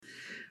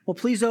Well,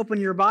 please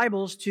open your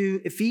Bibles to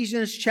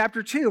Ephesians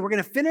chapter 2. We're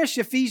going to finish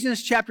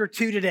Ephesians chapter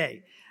 2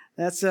 today.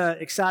 That's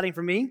exciting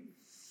for me,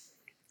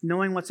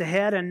 knowing what's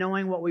ahead and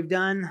knowing what we've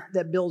done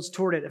that builds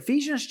toward it.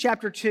 Ephesians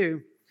chapter 2.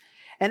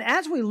 And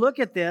as we look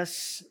at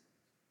this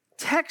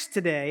text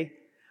today,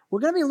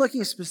 we're going to be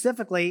looking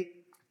specifically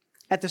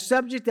at the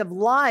subject of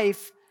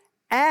life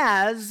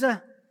as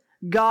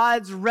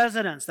God's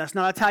residence. That's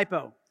not a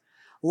typo.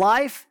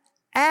 Life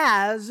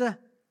as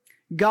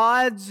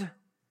God's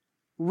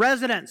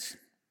residence.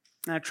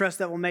 And I trust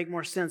that will make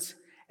more sense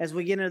as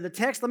we get into the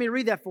text. Let me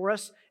read that for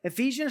us.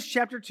 Ephesians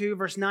chapter 2,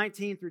 verse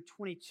 19 through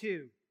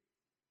 22.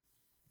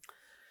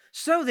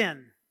 So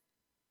then,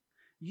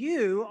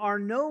 you are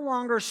no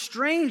longer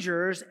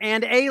strangers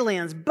and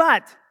aliens,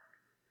 but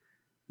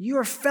you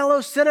are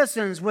fellow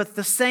citizens with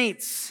the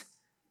saints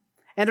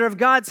and are of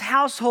God's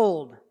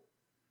household,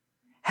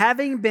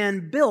 having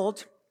been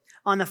built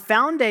on the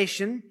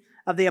foundation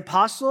of the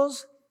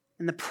apostles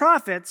and the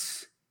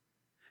prophets,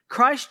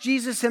 Christ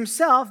Jesus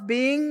himself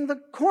being the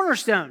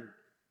cornerstone,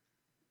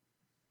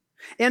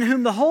 in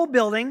whom the whole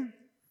building,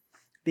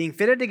 being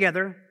fitted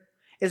together,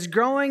 is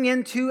growing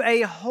into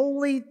a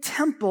holy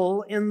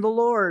temple in the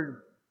Lord,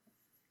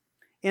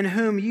 in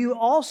whom you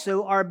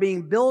also are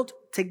being built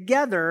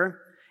together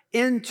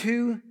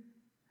into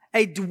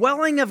a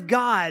dwelling of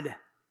God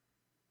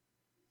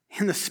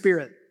in the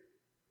Spirit.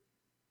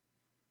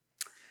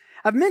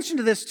 I've mentioned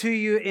this to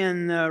you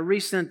in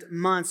recent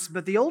months,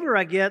 but the older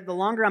I get, the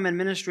longer I'm in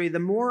ministry, the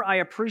more I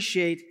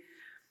appreciate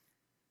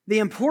the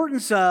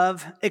importance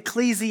of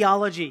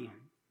ecclesiology.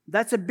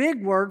 That's a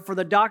big word for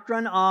the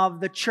doctrine of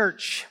the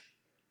church.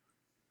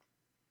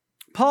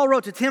 Paul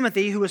wrote to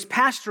Timothy, who was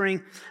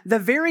pastoring the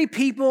very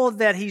people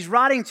that he's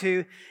writing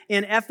to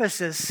in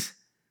Ephesus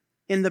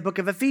in the book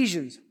of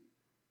Ephesians.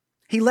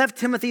 He left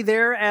Timothy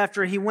there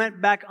after he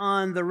went back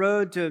on the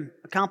road to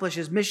accomplish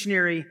his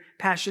missionary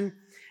passion.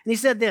 And he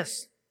said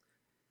this,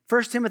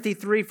 1 Timothy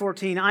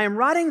 3:14, I am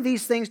writing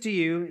these things to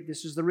you,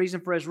 this is the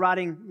reason for his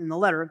writing in the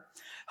letter,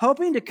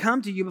 hoping to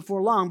come to you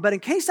before long, but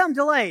in case I'm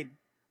delayed,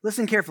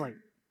 listen carefully.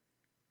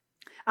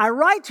 I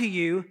write to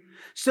you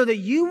so that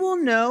you will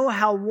know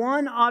how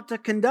one ought to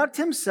conduct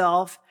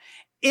himself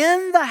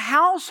in the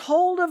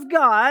household of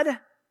God,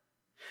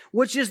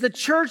 which is the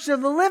church of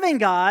the living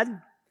God,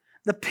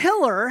 the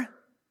pillar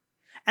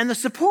and the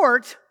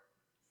support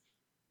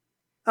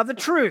of the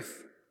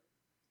truth.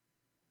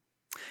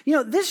 You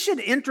know, this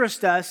should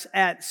interest us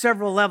at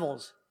several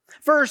levels.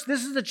 First,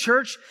 this is the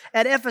church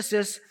at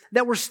Ephesus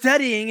that we're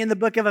studying in the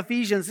book of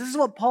Ephesians. This is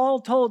what Paul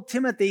told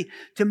Timothy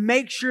to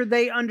make sure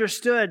they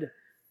understood.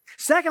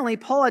 Secondly,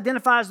 Paul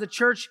identifies the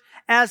church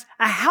as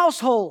a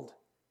household,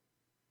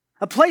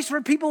 a place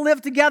where people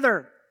live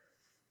together,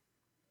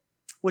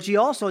 which he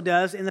also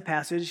does in the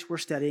passage we're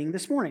studying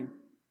this morning.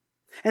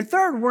 And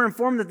third, we're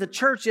informed that the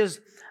church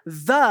is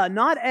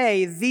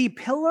the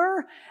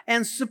pillar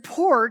and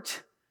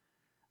support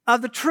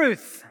of the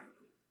truth.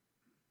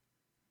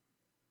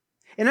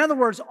 In other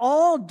words,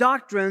 all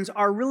doctrines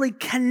are really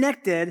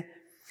connected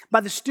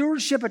by the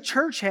stewardship a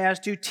church has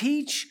to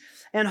teach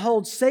and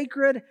hold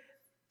sacred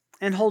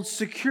and hold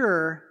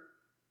secure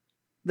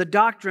the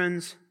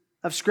doctrines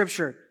of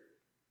Scripture.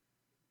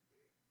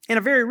 In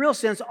a very real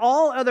sense,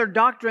 all other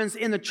doctrines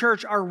in the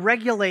church are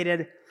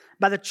regulated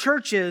by the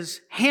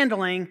church's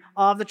handling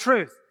of the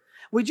truth.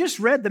 We just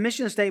read the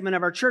mission statement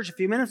of our church a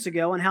few minutes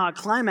ago and how it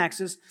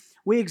climaxes.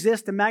 We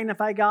exist to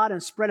magnify God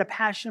and spread a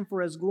passion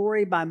for His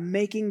glory by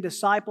making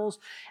disciples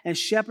and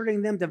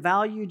shepherding them to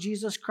value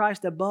Jesus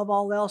Christ above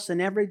all else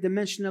in every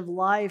dimension of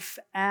life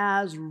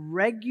as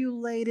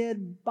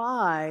regulated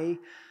by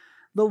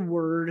the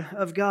Word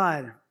of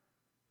God.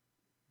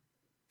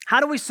 How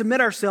do we submit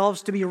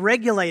ourselves to be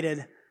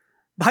regulated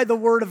by the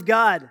Word of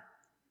God?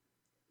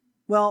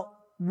 Well,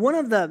 one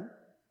of the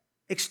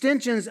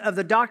extensions of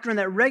the doctrine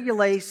that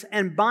regulates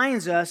and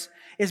binds us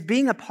is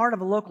being a part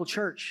of a local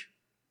church.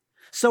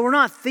 So we're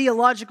not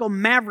theological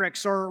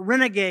mavericks or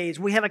renegades.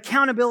 We have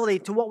accountability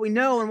to what we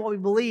know and what we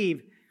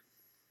believe.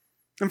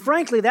 And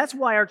frankly, that's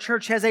why our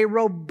church has a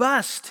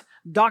robust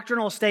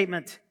doctrinal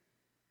statement.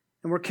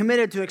 And we're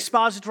committed to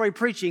expository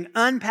preaching,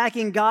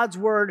 unpacking God's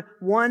Word,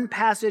 one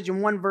passage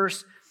and one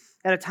verse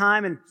at a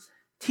time, and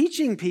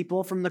teaching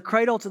people from the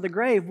cradle to the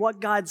grave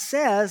what God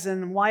says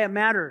and why it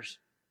matters.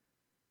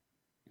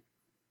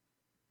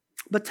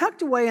 But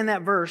tucked away in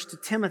that verse to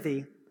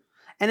Timothy,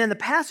 and in the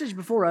passage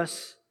before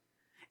us,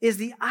 is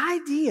the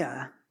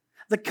idea,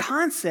 the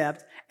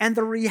concept, and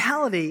the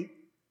reality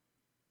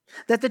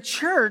that the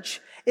church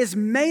is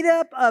made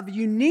up of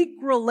unique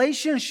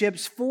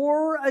relationships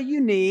for a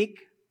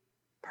unique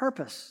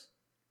purpose.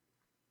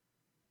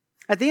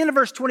 At the end of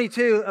verse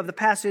 22 of the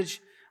passage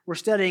we're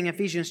studying,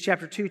 Ephesians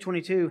chapter 2,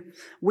 22,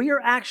 we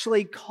are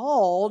actually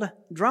called,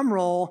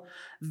 drumroll,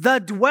 the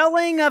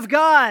dwelling of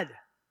God.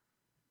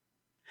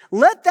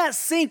 Let that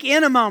sink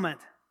in a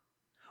moment.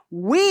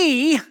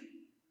 We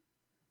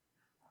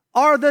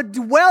are the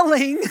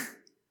dwelling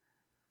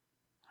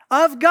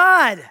of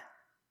God.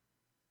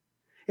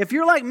 If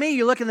you're like me,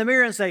 you look in the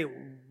mirror and say,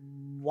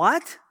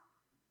 what?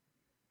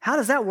 How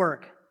does that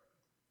work?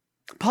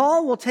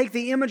 Paul will take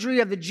the imagery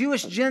of the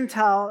Jewish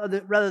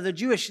the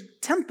Jewish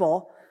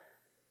temple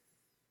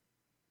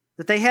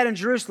that they had in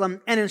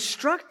Jerusalem and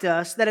instruct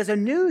us that as a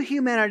new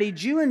humanity,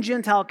 Jew and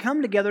Gentile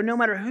come together, no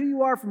matter who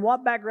you are, from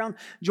what background,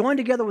 join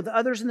together with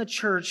others in the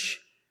church,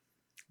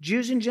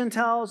 Jews and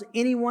Gentiles,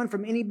 anyone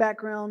from any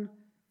background.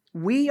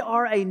 We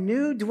are a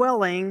new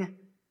dwelling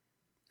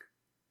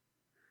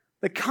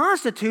that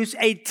constitutes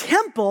a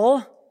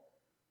temple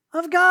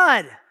of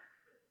God.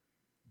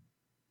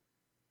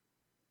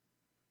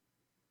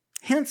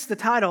 Hence the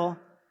title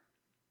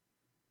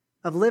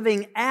of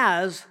living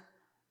as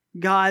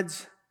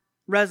God's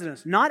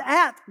residence. Not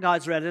at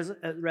God's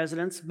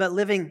residence, but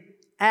living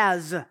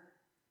as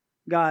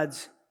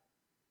God's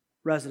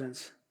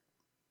residence.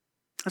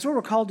 That's what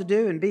we're called to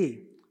do and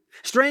be.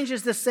 Strange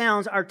as this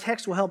sounds, our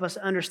text will help us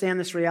understand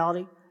this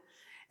reality.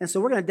 And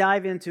so we're going to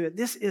dive into it.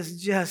 This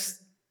is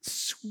just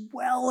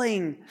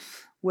swelling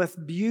with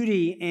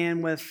beauty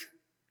and with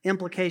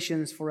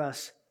implications for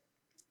us.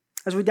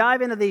 As we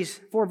dive into these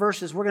 4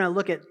 verses, we're going to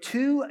look at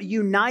 2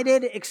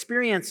 united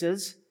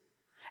experiences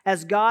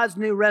as God's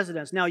new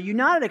residence. Now,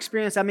 united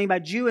experience, I mean by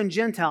Jew and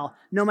Gentile,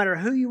 no matter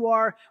who you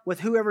are, with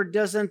whoever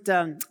doesn't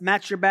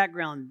match your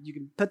background, you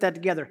can put that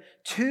together.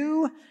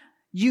 2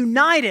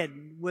 united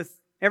with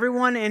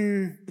everyone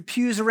in the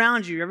pews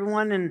around you,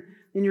 everyone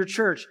in your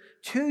church.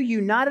 2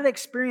 united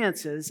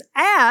experiences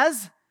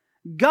as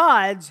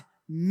God's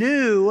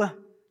new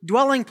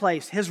dwelling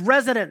place, His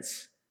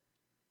residence.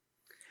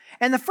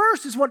 And the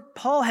first is what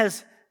Paul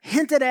has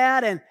hinted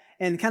at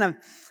and kind of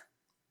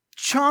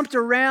chomped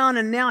around,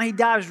 and now he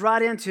dives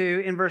right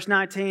into in verse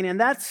 19,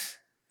 and that's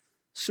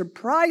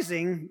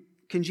surprising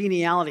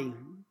congeniality.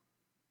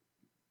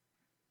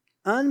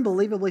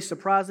 Unbelievably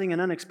surprising and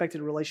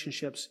unexpected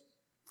relationships.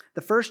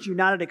 The first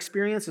united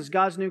experience as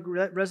God's new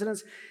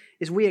residence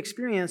is we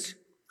experience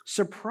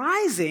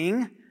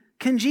surprising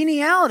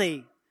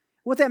congeniality.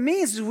 What that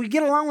means is we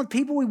get along with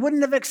people we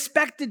wouldn't have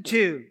expected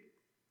to.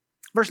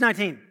 Verse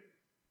 19.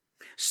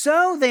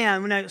 So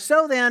then,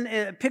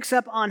 it picks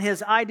up on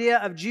his idea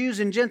of Jews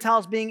and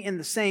Gentiles being in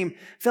the same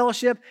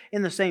fellowship,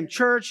 in the same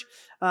church,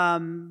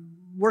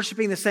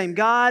 worshiping the same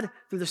God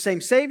through the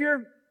same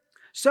Savior.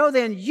 So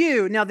then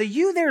now the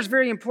you there is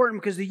very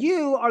important because the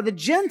you are the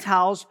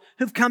Gentiles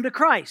who've come to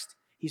Christ.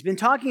 He's been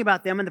talking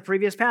about them in the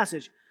previous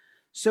passage.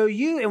 So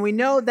and we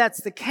know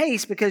that's the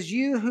case because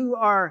you who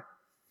are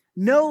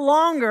no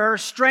longer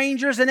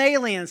strangers and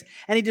aliens.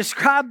 And he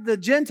described the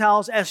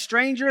Gentiles as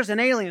strangers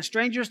and aliens,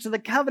 strangers to the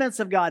covenants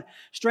of God,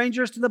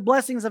 strangers to the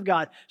blessings of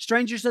God,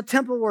 strangers to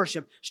temple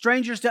worship,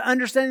 strangers to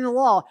understanding the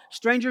law,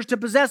 strangers to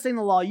possessing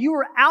the law. You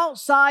were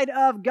outside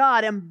of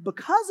God, and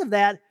because of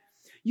that,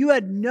 you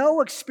had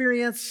no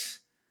experience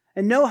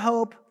and no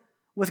hope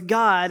with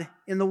God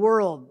in the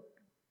world.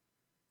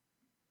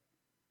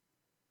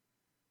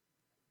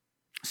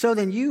 So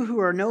then you who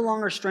are no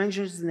longer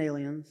strangers and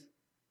aliens,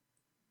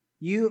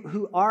 you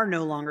who are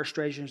no longer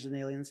strangers and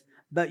aliens,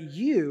 but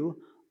you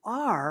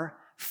are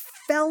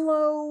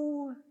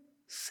fellow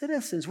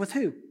citizens. With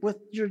who? With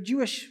your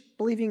Jewish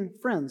believing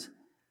friends.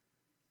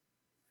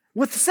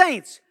 With the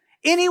saints.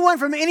 Anyone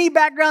from any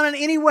background and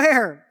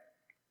anywhere.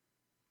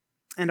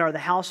 And are the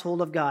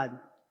household of God.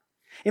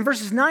 In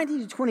verses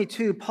 19 to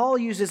 22, Paul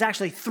uses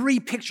actually 3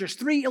 pictures,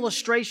 3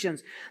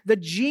 illustrations. The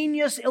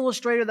genius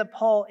illustrator that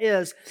Paul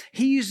is,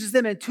 he uses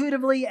them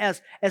intuitively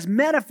as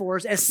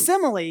metaphors, as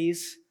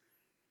similes,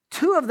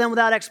 2 of them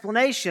without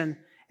explanation,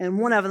 and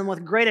 1 of them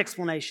with great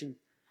explanation.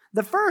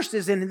 The first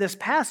is in this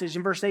passage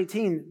in verse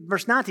 19,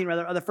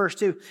 are the first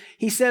 2.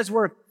 He says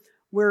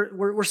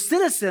we're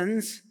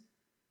citizens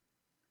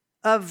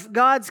of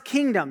God's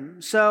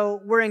kingdom.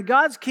 So we're in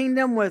God's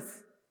kingdom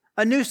with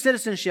a new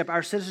citizenship.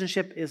 Our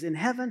citizenship is in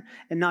heaven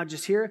and not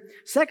just here.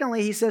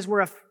 Secondly, he says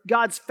we're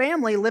God's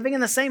family living in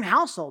the same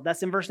household.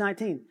 That's in verse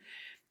 19.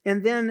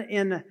 And then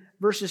in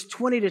verses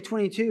 20 to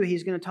 22,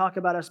 he's going to talk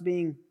about us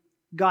being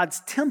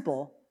God's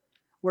temple,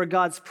 where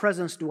God's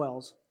presence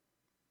dwells.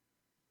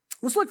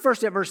 Let's look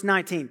first at verse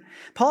 19.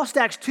 Paul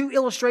stacks 2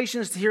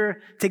 illustrations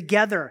here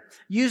together,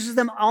 uses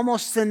them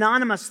almost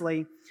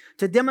synonymously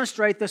to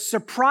demonstrate the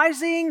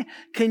surprising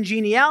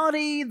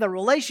congeniality, the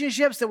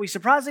relationships that we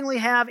surprisingly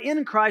have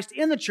in Christ,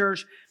 in the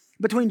church,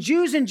 between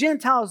Jews and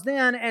Gentiles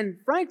then, and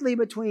frankly,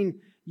 between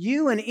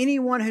you and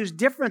anyone who's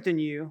different than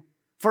you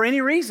for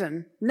any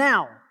reason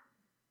now.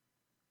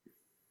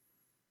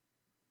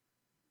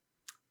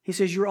 He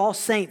says, you're all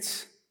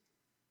saints.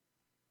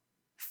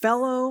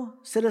 Fellow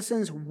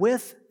citizens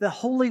with the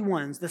holy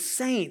ones, the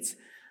saints.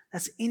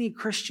 That's any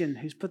Christian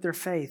who's put their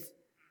faith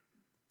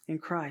in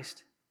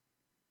Christ.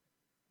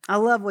 I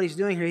love what he's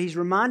doing here. He's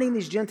reminding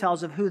these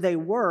Gentiles of who they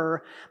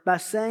were by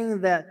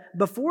saying that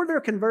before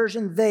their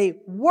conversion, they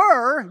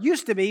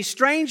used to be,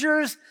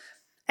 strangers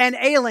and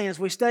aliens.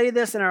 We studied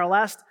this in our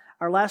last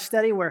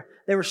study where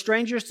they were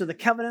strangers to the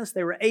covenants.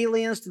 They were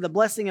aliens to the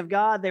blessing of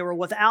God. They were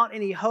without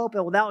any hope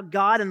and without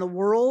God in the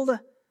world.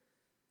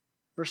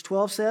 Verse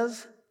 12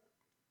 says,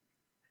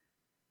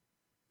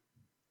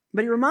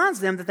 But he reminds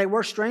them that they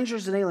were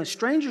strangers and aliens.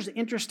 Strangers,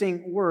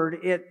 interesting word.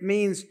 It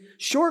means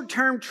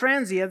short-term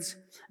transients,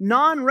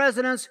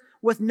 non-residents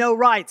with no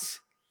rights.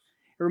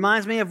 It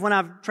reminds me of when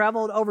I've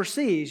traveled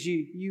overseas.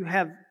 You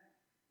have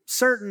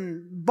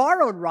certain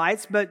borrowed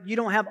rights, but you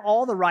don't have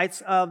all the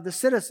rights of the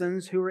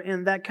citizens who are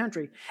in that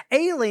country.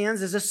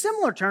 Aliens is a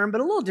similar term,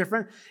 but a little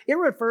different. It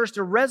refers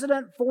to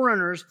resident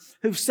foreigners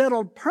who've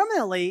settled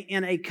permanently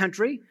in a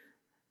country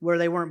where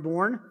they weren't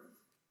born,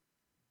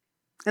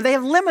 and they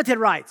have limited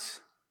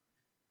rights.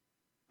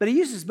 But he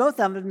uses both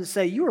of them to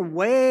say, you are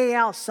way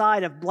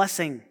outside of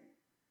blessing.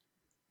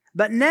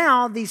 But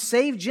now these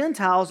saved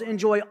Gentiles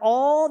enjoy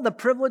all the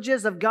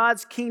privileges of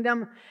God's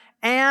kingdom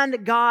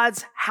and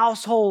God's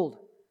household.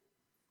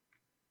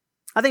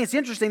 I think it's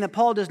interesting that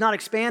Paul does not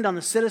expand on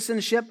the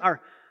citizenship,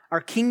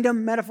 our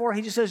kingdom metaphor.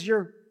 He just says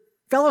you're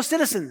fellow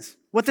citizens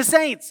with the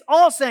saints,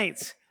 all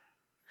saints.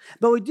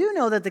 But we do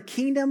know that the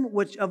kingdom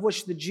of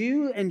which the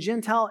Jew and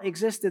Gentile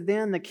existed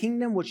then, the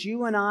kingdom which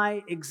you and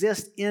I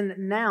exist in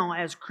now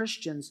as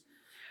Christians,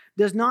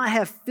 does not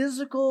have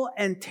physical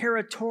and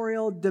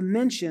territorial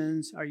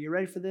dimensions. Are you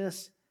ready for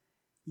this?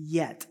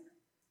 Yet.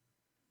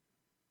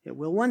 It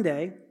will one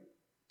day,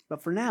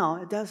 but for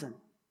now, it doesn't.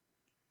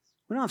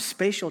 We don't have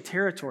spatial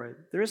territory.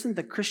 There isn't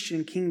the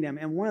Christian kingdom.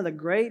 And one of the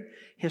great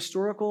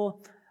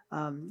historical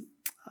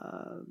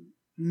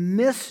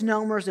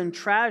misnomers and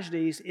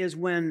tragedies is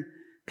when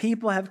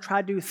people have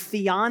tried to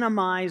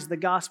theonomize the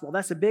gospel.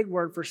 That's a big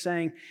word for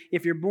saying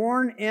if you're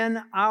born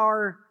in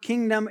our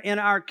kingdom, in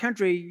our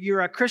country,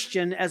 you're a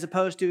Christian as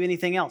opposed to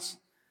anything else.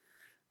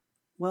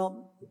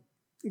 Well,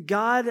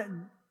 God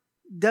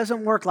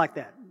doesn't work like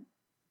that.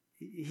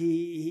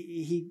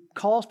 He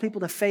calls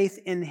people to faith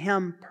in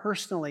Him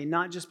personally,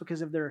 not just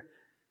because of their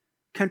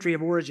country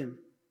of origin.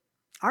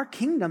 Our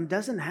kingdom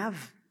doesn't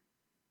have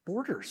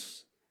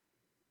borders.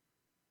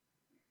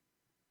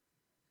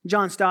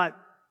 John Stott,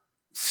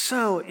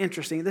 so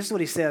interesting. This is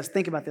what he says.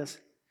 Think about this,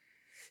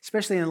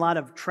 especially in a lot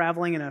of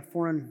traveling in a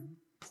foreign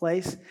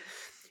place.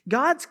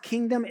 God's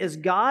kingdom is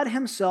God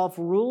Himself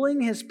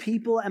ruling His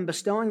people and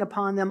bestowing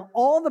upon them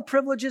all the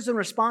privileges and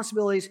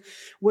responsibilities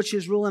which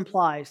His rule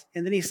implies.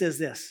 And then he says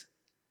this,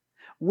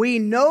 we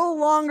no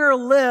longer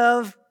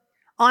live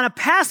on a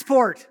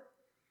passport,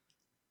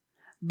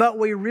 but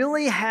we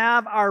really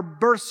have our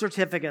birth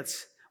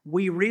certificates.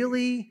 We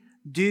really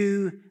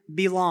do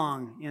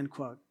belong, end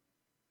quote.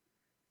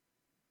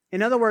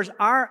 In other words,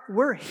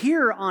 we're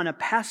here on a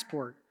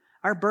passport.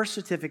 Our birth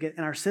certificate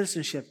and our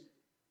citizenship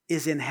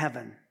is in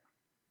heaven.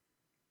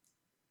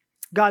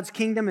 God's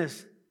kingdom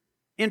is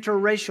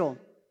interracial,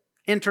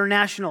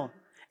 international.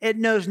 It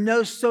knows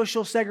no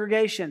social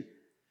segregation,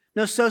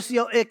 no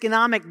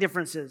socioeconomic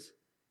differences,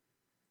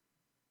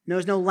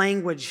 knows no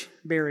language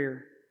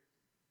barrier.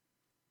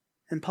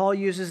 And Paul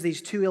uses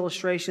these two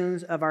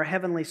illustrations of our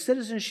heavenly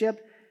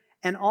citizenship,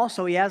 and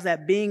also he has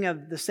that being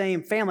of the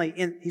same family.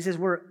 He says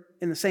we're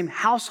in the same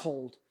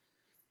household,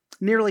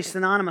 nearly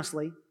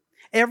synonymously.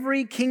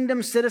 Every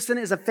kingdom citizen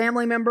is a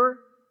family member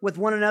with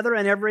one another,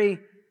 and every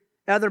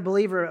other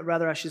believer,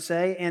 rather I should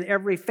say, and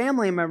every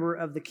family member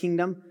of the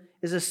kingdom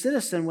is a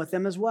citizen with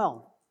them as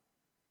well.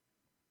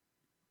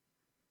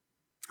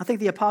 I think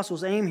the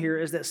apostles' aim here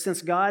is that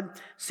since God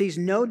sees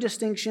no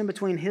distinction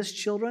between His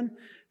children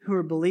who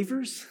are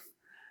believers,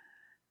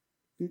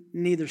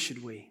 neither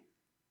should we.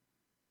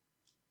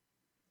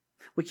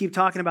 We keep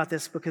talking about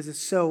this because it's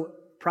so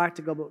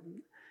practical, but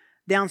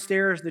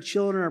downstairs the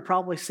children are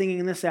probably singing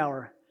in this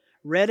hour,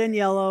 red and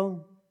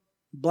yellow,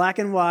 black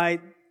and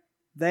white,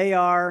 they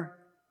are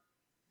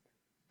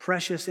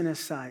precious in His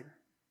sight.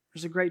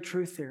 There's a great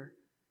truth there.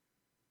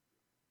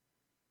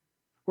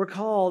 We're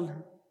called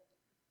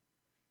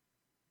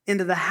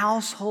into the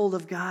household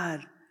of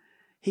God.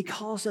 He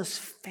calls us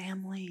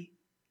family.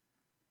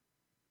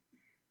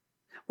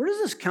 Where does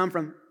this come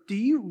from? Do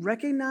you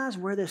recognize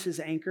where this is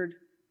anchored?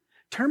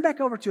 Turn back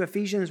over to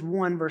Ephesians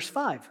 1, verse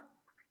 5.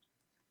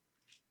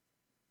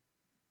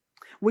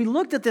 We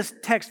looked at this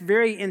text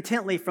very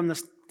intently from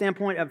the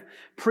standpoint of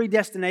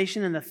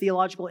predestination and the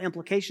theological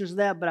implications of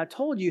that, but I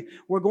told you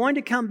we're going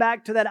to come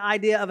back to that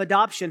idea of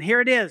adoption.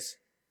 Here it is.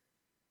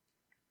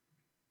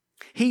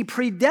 He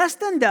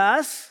predestined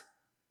us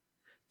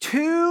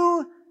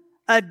to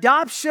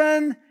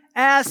adoption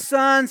as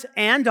sons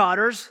and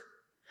daughters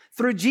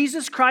through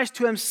Jesus Christ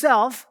to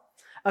Himself,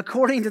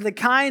 according to the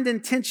kind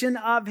intention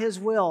of His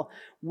will.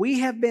 We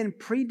have been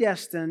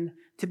predestined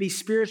to be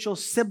spiritual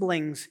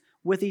siblings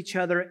with each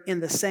other in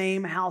the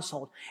same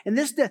household. And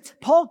this,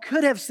 Paul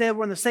could have said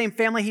we're in the same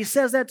family. He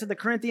says that to the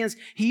Corinthians.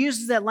 He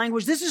uses that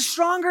language. This is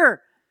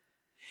stronger.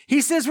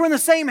 He says we're in the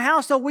same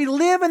household. We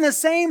live in the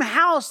same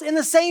house, in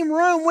the same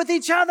room with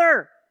each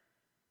other.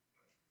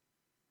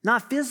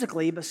 Not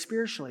physically, but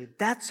spiritually.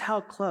 That's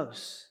how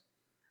close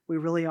we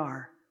really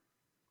are.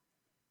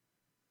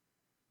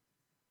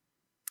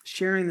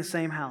 Sharing the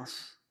same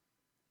house.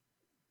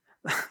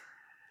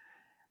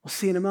 We'll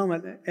see in a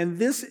moment. And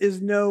this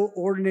is no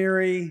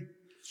ordinary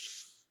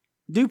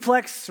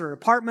duplex or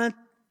apartment,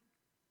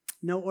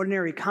 no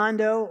ordinary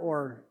condo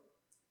or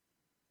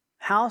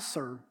house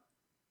or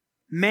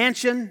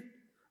mansion,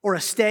 or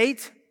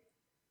estate.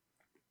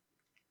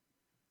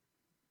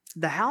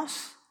 The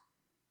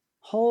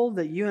household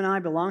that you and I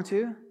belong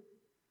to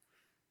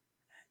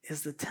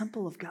is the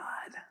temple of God,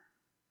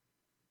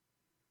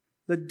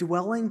 the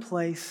dwelling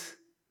place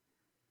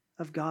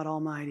of God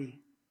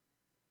Almighty.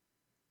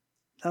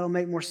 That'll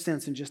make more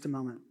sense in just a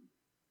moment.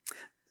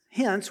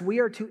 Hence, we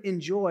are to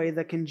enjoy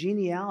the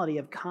congeniality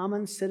of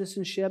common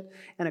citizenship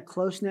and a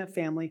close-knit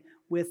family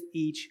with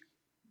each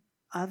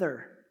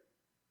other.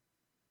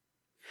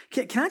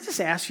 Can I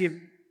just ask you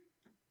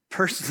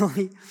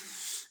personally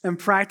and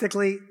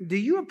practically, do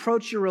you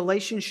approach your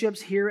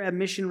relationships here at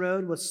Mission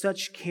Road with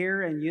such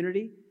care and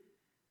unity?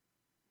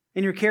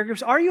 In your care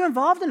groups, are you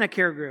involved in a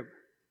care group?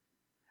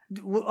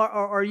 Or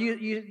are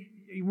you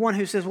one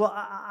who says, well,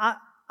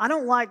 I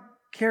don't like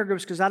care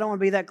groups because I don't want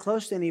to be that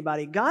close to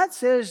anybody? God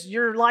says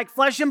you're like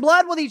flesh and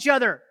blood with each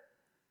other.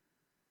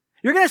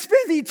 You're going to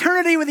spend the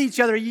eternity with each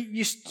other.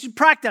 You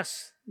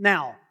practice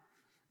now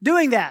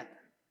doing that.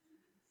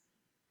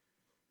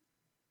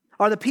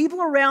 Are the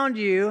people around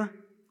you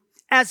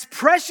as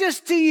precious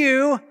to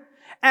you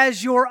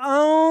as your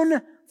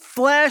own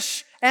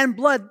flesh and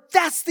blood?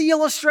 That's the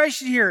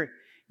illustration here.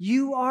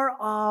 You are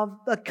of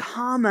the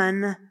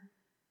common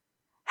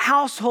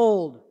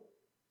household.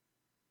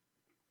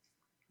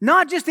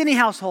 Not just any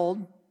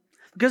household,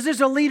 because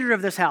there's a leader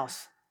of this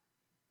house.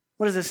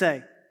 What does it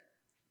say?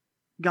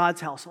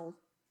 God's household.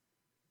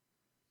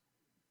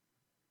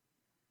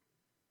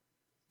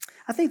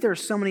 I think there are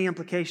so many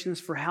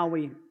implications for how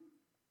we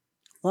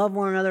love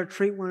one another,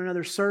 treat one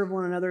another, serve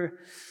one another,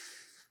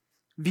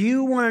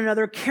 view one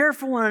another, care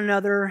for one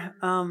another,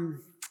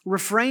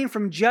 refrain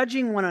from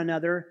judging one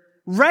another,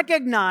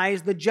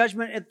 recognize the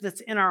judgment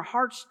that's in our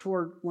hearts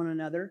toward one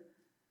another.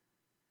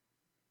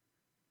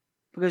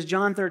 Because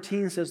John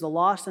 13 says the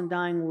lost and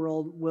dying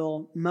world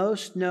will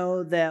most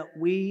know that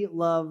we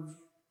love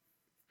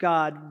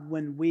God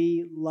when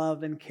we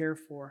love and care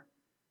for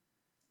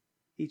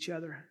each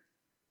other.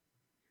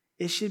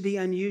 It should be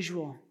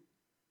unusual,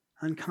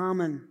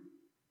 uncommon,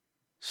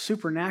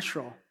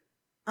 supernatural,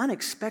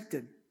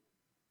 unexpected.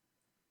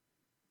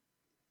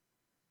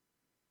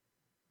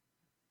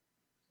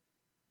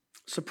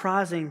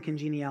 Surprising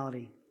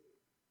congeniality.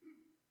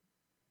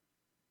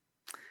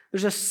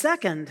 There's a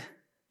second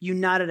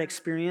united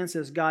experience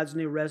as God's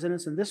new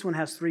residence, and this one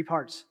has 3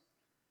 parts.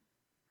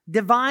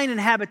 Divine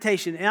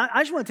inhabitation. And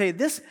I just want to tell you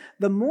this,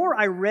 the more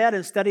I read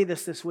and studied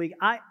this week,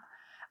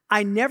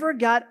 I never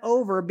got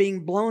over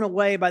being blown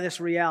away by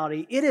this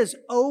reality. It is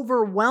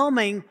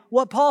overwhelming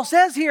what Paul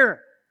says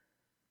here.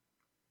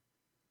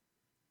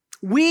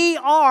 We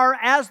are,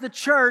 as the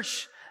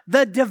church,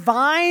 the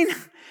divine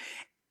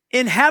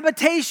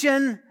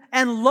inhabitation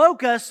and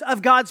locus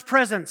of God's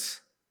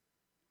presence.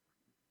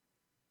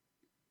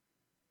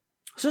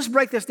 So let's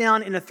break this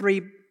down into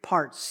 3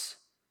 parts.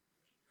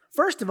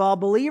 First of all,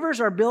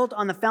 believers are built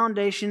on the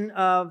foundation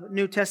of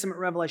New Testament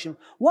revelation.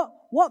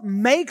 What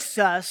makes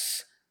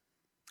us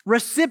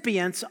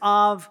recipients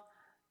of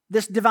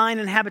this divine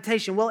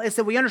inhabitation? Well, it's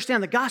that we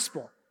understand the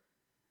gospel.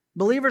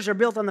 Believers are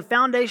built on the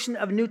foundation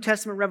of New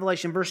Testament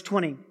revelation. Verse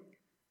 20.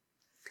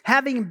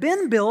 Having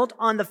been built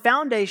on the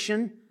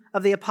foundation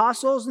of the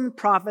apostles and the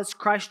prophets,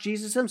 Christ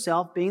Jesus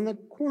himself being the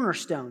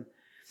cornerstone.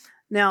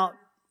 Now,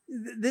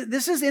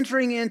 this is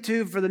entering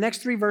into, for the next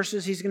 3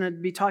 verses, he's going to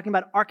be talking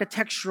about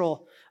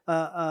architectural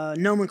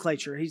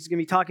nomenclature. He's going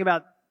to be talking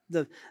about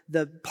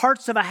the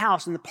parts of a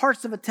house and the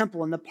parts of a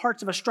temple and the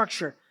parts of a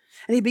structure.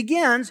 And he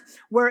begins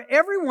where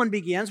everyone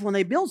begins when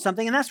they build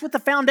something, and that's with the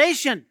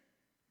foundation.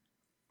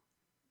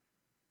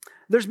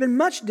 There's been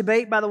much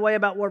debate, by the way,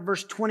 about what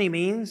verse 20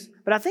 means,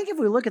 but I think if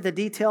we look at the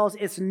details,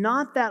 it's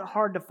not that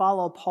hard to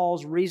follow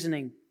Paul's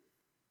reasoning.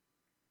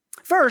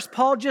 First,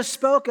 Paul just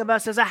spoke of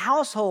us as a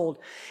household,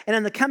 and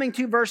in the coming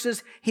 2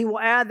 verses, he will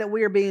add that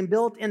we are being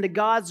built into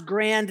God's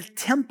grand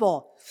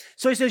temple.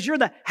 So he says, you're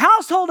the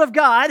household of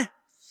God,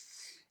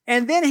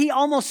 and then he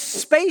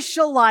almost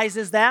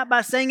spatializes that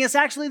by saying it's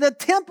actually the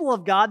temple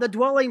of God, the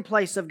dwelling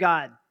place of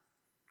God.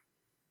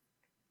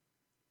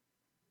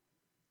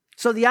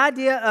 So the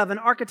idea of an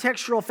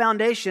architectural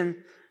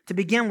foundation to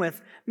begin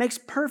with makes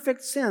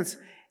perfect sense.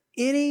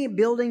 Any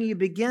building you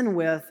begin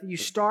with, you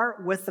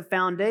start with the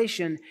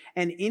foundation,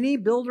 and any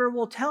builder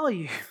will tell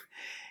you,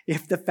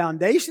 if the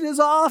foundation is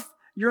off,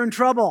 you're in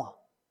trouble.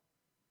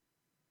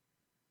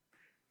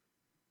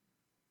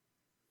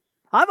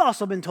 I've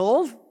also been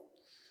told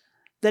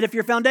that if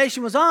your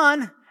foundation was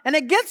on and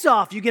it gets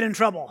off, you get in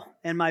trouble.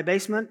 And my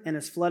basement and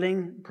its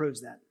flooding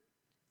proves that.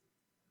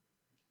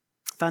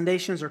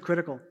 Foundations are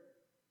critical.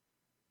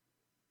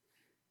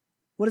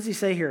 What does he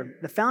say here?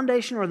 The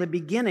foundation or the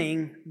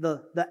beginning,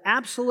 the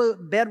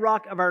absolute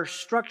bedrock of our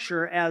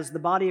structure as the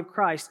body of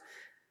Christ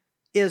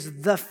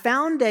is the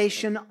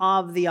foundation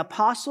of the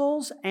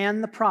apostles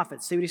and the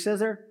prophets. See what he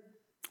says there?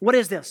 What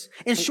is this?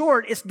 In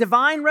short, it's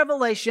divine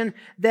revelation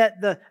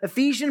that the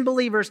Ephesian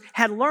believers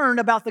had learned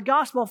about the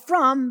gospel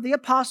from the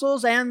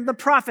apostles and the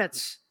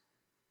prophets.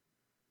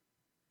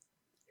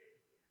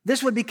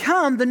 This would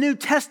become the New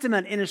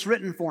Testament in its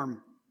written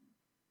form.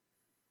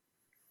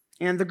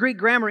 And the Greek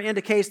grammar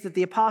indicates that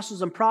the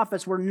apostles and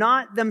prophets were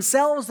not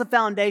themselves the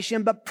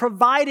foundation, but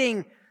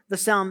providing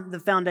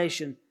the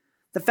foundation.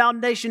 The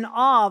foundation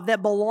of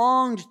that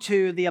belonged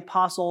to the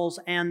apostles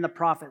and the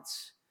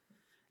prophets.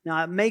 Now,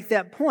 I make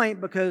that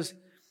point because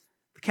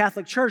the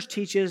Catholic Church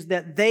teaches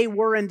that they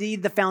were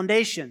indeed the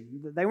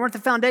foundation. They weren't the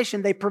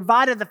foundation, they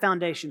provided the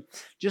foundation.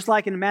 Just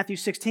like in Matthew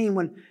 16,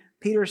 when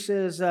Peter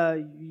says,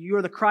 you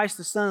are the Christ,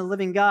 the Son of the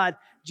living God.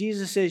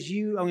 Jesus says,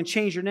 I'm going to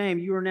change your name.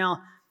 You are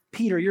now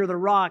Peter, you're the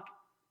rock,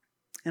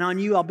 and on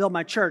you I'll build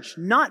my church.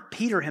 Not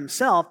Peter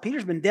himself.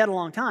 Peter's been dead a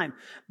long time.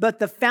 But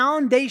the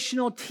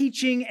foundational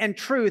teaching and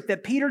truth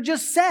that Peter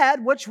just said,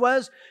 which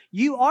was,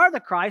 you are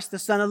the Christ, the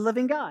Son of the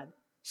living God.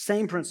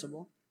 Same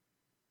principle.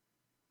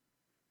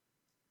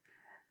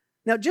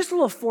 Now, just a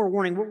little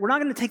forewarning. We're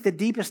not going to take the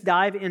deepest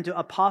dive into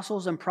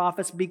apostles and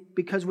prophets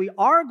because we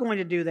are going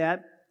to do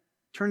that.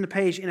 Turn the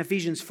page in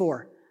Ephesians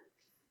 4.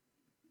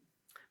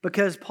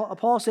 Because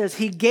Paul says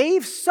he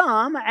gave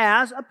some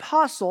as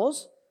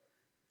apostles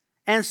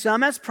and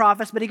some as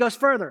prophets, but he goes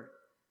further.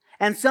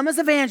 And some as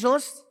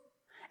evangelists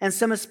and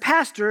some as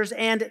pastors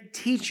and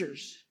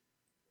teachers.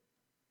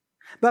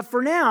 But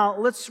for now,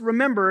 let's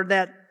remember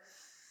that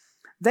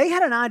they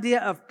had an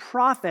idea of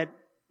prophet,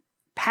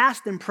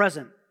 past and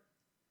present.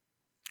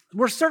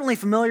 We're certainly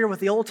familiar with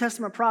the Old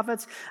Testament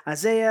prophets,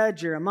 Isaiah,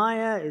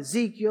 Jeremiah,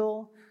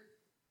 Ezekiel,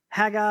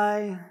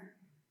 Haggai,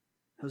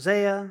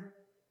 Hosea,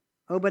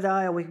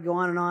 Obadiah, we could go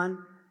on and on.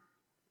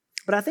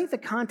 But I think the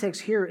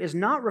context here is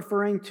not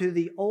referring to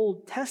the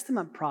Old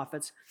Testament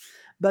prophets,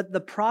 but the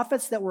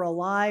prophets that were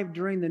alive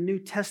during the New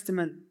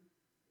Testament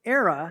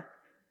era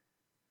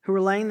who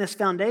were laying this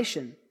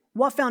foundation.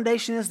 What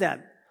foundation is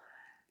that?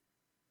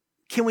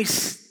 Can we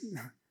sneak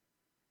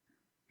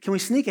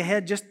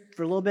ahead just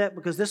for a little bit?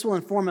 Because this will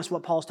inform us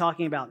what Paul's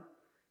talking about.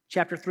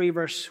 Chapter 3,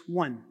 verse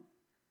 1.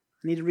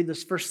 I need to read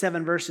those first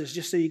 7 verses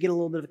just so you get a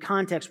little bit of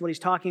context what he's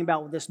talking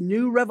about with this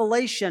new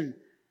revelation,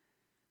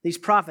 these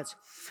prophets.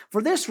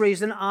 For this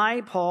reason,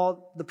 I,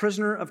 Paul, the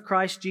prisoner of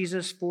Christ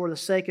Jesus for the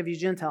sake of you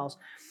Gentiles,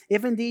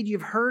 if indeed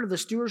you've heard of the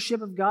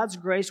stewardship of God's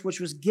grace which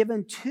was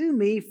given to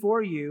me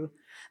for you,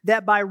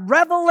 that by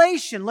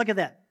revelation, look at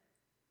that,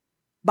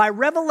 by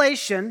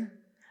revelation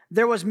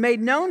there was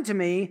made known to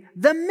me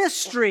the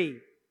mystery,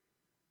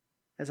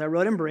 as I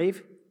wrote in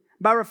brief.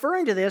 By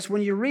referring to this,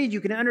 when you read,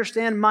 you can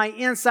understand my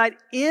insight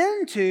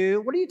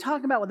into, what are you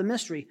talking about with the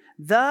mystery?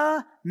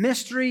 The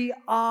mystery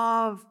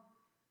of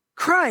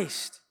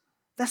Christ.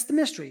 That's the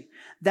mystery.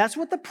 That's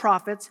what the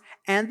prophets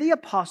and the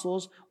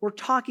apostles were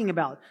talking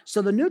about.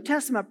 So the New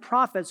Testament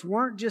prophets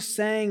weren't just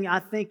saying, I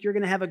think you're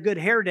going to have a good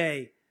hair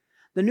day.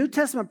 The New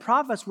Testament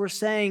prophets were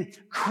saying,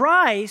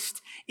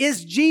 Christ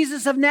is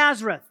Jesus of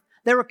Nazareth.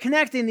 They were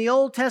connecting the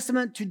Old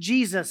Testament to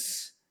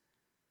Jesus.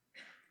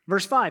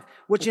 Verse 5,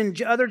 which in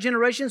other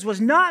generations was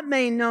not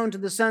made known to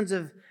the sons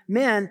of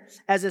men,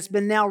 as it's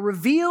been now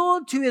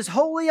revealed to his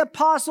holy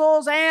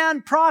apostles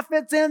and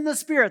prophets in the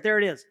Spirit. There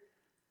it is.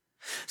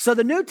 So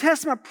the New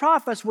Testament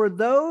prophets were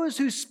those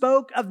who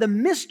spoke of the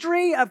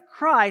mystery of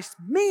Christ,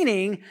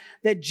 meaning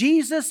that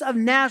Jesus of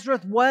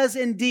Nazareth was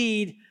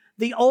indeed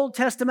the Old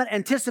Testament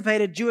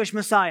anticipated Jewish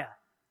Messiah.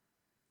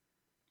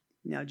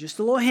 Now, just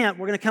a little hint.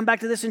 We're going to come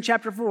back to this in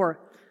chapter 4.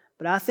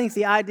 But I think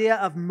the idea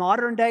of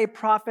modern day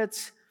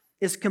prophets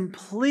is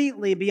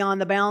completely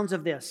beyond the bounds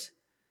of this.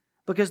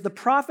 Because the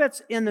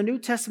prophets in the New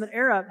Testament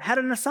era had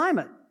an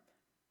assignment.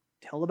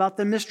 Tell about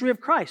the mystery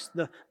of Christ,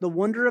 the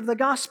wonder of the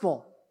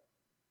gospel.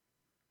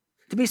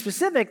 To be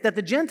specific, that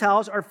the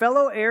Gentiles are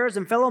fellow heirs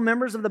and fellow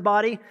members of the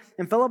body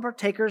and fellow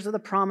partakers of the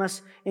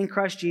promise in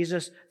Christ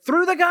Jesus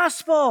through the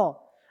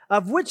gospel,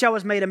 of which I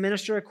was made a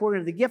minister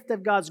according to the gift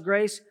of God's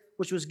grace,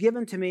 which was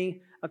given to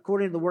me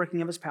according to the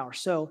working of his power.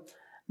 So,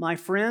 my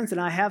friends,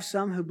 and I have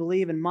some who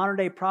believe in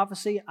modern-day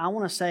prophecy, I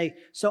want to say,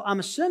 so I'm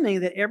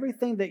assuming that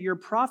everything that your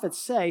prophets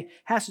say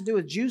has to do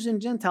with Jews and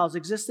Gentiles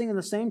existing in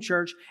the same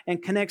church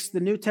and connects the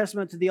New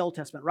Testament to the Old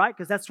Testament, right?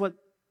 Because that's what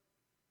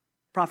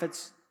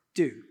prophets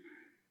do.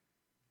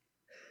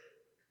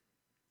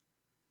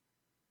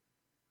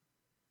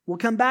 We'll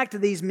come back to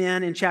these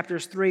men in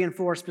chapters 3 and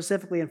 4,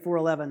 specifically in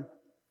 4:11.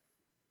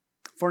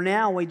 For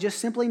now, we just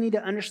simply need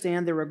to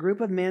understand there were a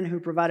group of men who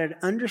provided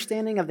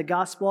understanding of the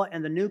gospel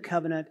and the new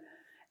covenant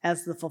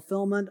as the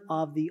fulfillment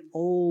of the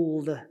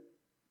old.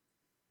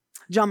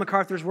 John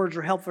MacArthur's words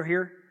are helpful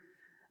here.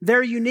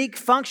 Their unique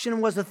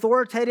function was to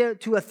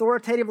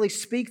authoritatively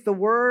speak the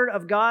word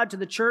of God to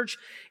the church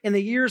in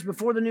the years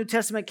before the New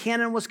Testament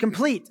canon was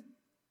complete.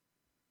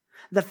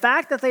 The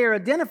fact that they are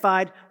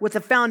identified with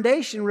the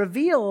foundation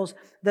reveals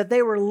that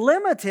they were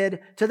limited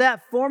to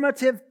that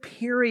formative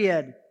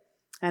period.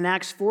 And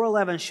Acts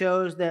 4:11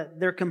 shows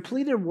that they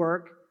completed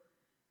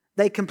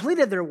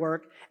their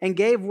work and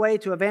gave way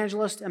to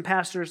evangelists and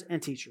pastors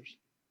and teachers.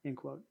 End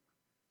quote.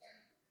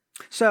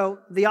 So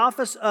the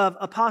office of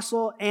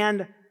apostle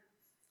and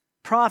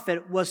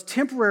prophet was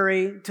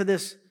temporary to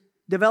this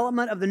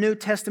development of the New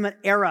Testament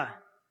era.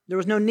 There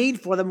was no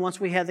need for them once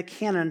we had the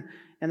canon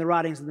and the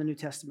writings of the New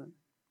Testament.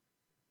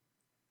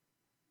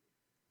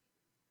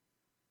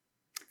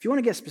 If you want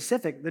to get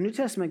specific, the New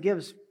Testament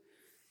gives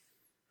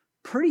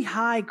pretty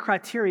high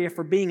criteria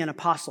for being an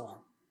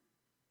apostle.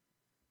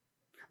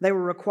 They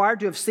were required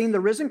to have seen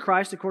the risen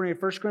Christ, according to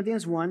 1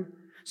 Corinthians 1,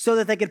 so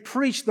that they could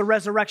preach the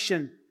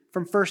resurrection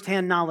from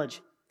firsthand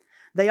knowledge.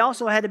 They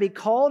also had to be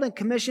called and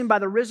commissioned by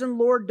the risen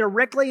Lord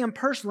directly and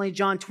personally,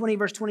 John 20,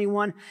 verse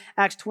 21,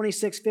 Acts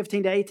 26,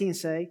 15 to 18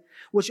 say,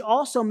 which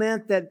also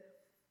meant that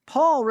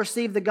Paul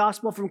received the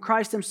gospel from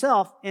Christ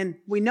himself, and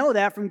we know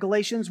that from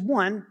Galatians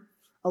 1,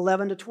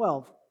 11 to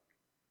 12.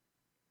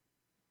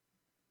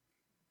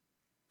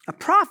 A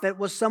prophet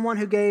was someone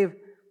who gave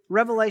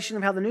revelation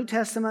of how the New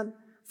Testament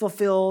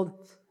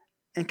fulfilled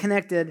and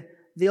connected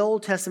the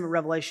Old Testament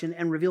revelation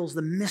and reveals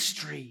the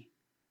mystery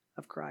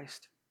of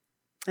Christ.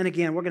 And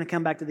again, we're going to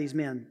come back to these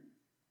men.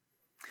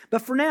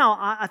 But for now,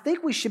 I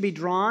think we should be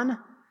drawn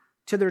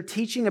to their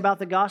teaching about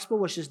the gospel,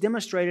 which is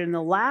demonstrated in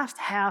the last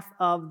half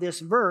of this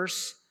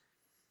verse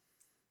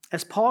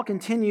as Paul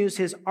continues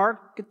his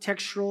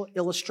architectural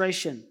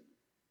illustration.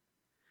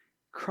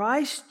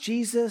 Christ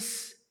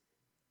Jesus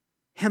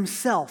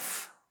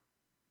himself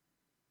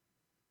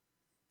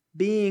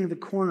being the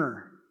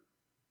corner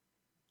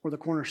or the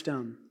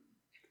cornerstone.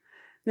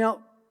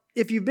 Now,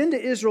 if you've been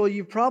to Israel,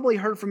 you've probably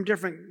heard from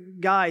different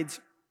guides.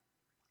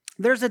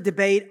 There's a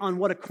debate on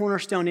what a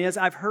cornerstone is.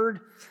 I've heard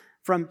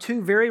from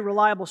two very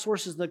reliable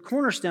sources that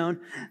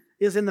cornerstone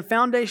is in the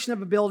foundation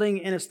of a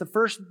building, and it's the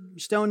first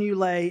stone you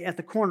lay at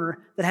the corner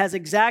that has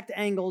exact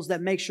angles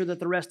that make sure that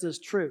the rest is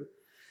true.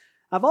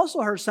 I've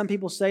also heard some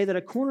people say that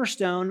a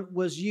cornerstone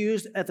was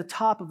used at the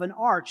top of an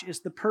arch. It's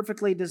the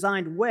perfectly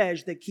designed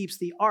wedge that keeps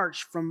the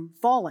arch from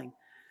falling.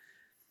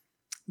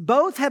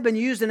 Both have been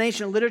used in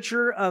ancient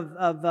literature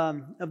of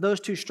those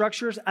two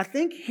structures. I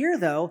think here,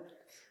 though,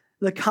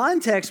 the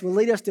context will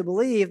lead us to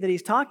believe that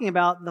he's talking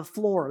about the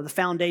floor, the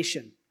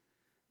foundation,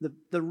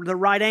 the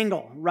right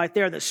angle right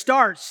there that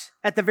starts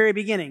at the very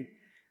beginning.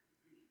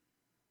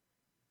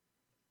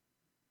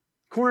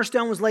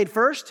 Cornerstone was laid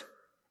first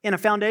in a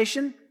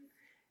foundation,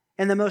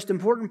 and the most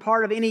important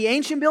part of any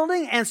ancient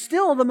building, and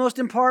still the most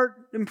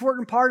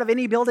important part of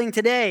any building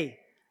today.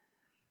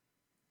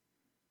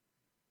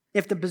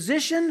 If the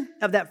position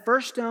of that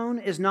first stone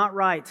is not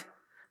right,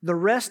 the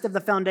rest of the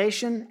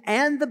foundation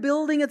and the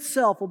building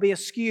itself will be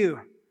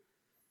askew.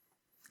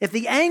 If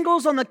the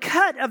angles on the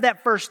cut of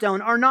that first stone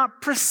are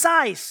not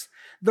precise,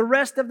 the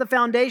rest of the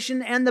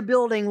foundation and the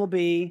building will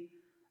be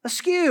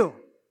askew.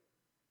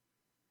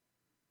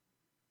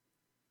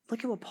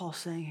 Look at what Paul's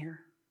saying here.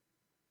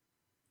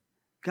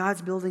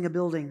 God's building a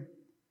building.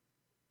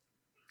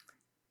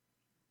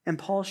 And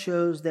Paul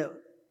shows that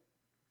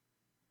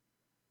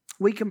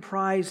we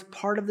comprise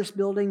part of this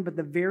building, but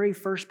the very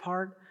first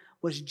part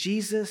was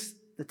Jesus,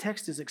 the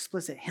text is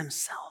explicit,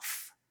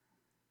 himself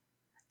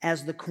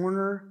as the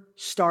corner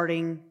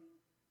starting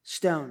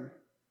stone.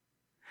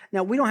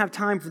 Now, we don't have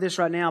time for this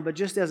right now, but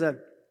just as a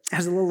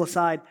little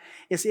aside,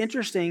 it's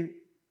interesting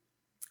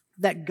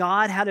that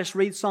God had us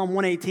read Psalm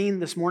 118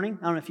 this morning.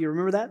 I don't know if you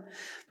remember that,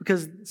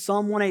 because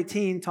Psalm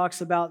 118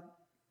 talks about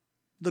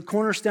the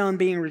cornerstone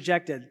being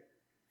rejected.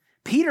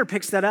 Peter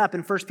picks that up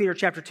in 1 Peter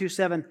chapter 2,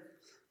 7.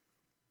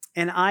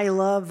 And I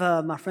love,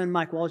 my friend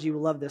Mike Walgie will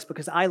love this,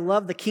 because I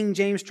love the King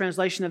James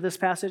translation of this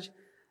passage.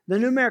 The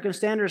New American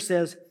Standard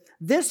says,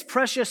 "This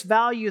precious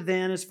value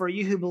then is for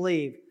you who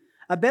believe."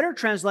 A better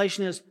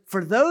translation is,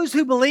 "For those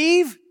who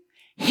believe,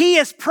 he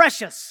is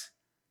precious."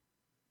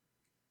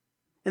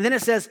 And then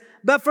it says,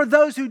 "But for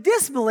those who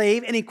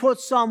disbelieve," and he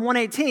quotes Psalm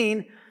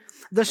 118,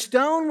 "the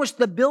stone which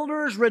the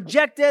builders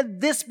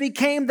rejected, this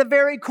became the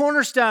very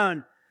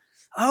cornerstone."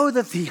 Oh,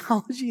 the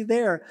theology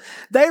there.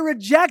 They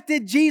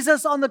rejected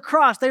Jesus on the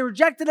cross. They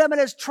rejected him at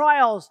his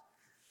trials.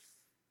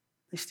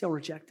 They still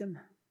reject him.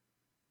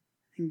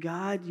 And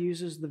God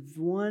uses the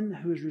one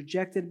who is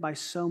rejected by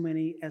so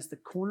many as the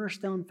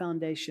cornerstone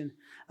foundation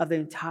of the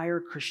entire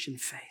Christian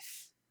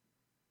faith.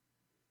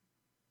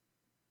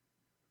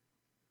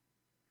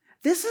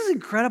 This is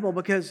incredible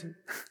because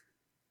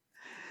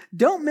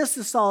don't miss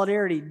the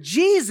solidarity.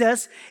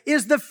 Jesus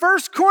is the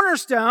first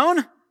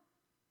cornerstone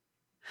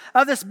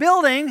of this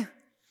building,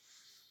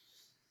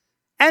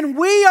 and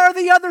we are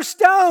the other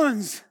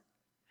stones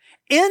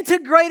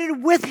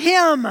integrated with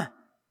him,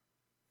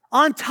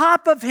 on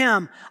top of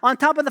him, on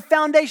top of the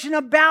foundation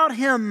about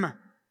him.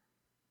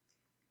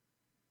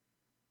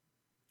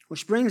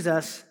 Which brings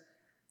us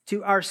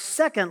to our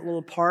second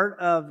little part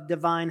of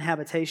divine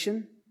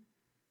habitation.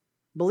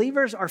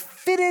 Believers are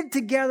fitted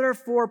together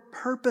for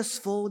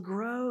purposeful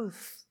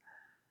growth.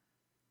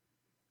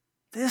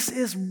 This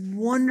is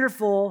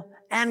wonderful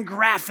and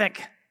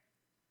graphic.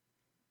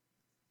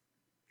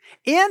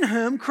 In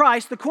whom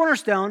Christ, the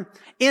cornerstone,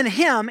 in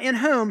him, in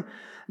whom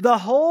the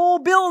whole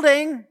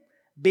building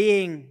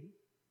being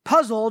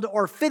puzzled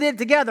or fitted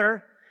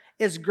together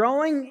is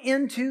growing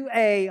into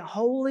a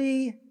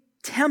holy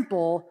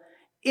temple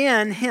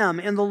in him,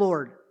 in the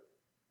Lord.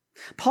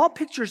 Paul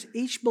pictures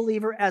each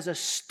believer as a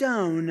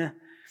stone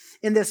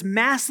in this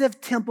massive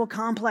temple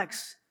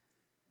complex.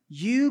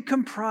 You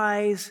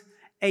comprise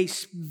a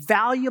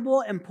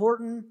valuable,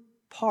 important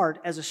part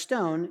as a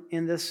stone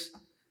in this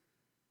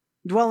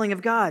dwelling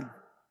of God.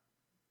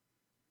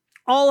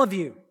 All of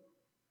you.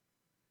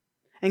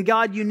 And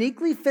God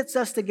uniquely fits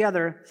us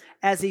together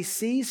as He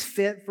sees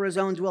fit for His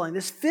own dwelling.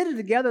 This fitted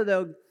together,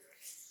 though,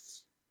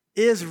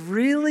 is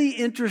really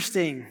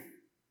interesting.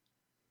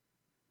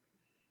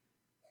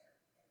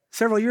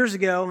 Several years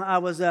ago, I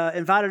was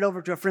invited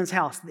over to a friend's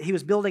house. He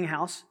was building a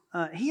house.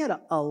 He had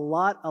a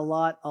lot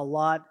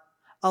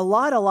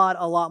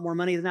more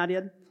money than I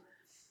did.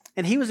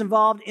 And he was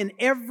involved in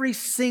every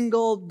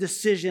single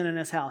decision in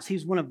his house.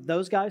 He's one of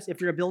those guys. If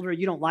you're a builder,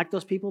 you don't like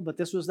those people, but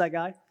this was that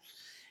guy.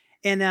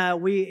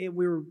 And we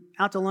were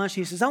out to lunch.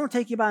 He says, I want to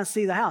take you by and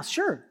see the house.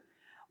 Sure.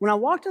 When I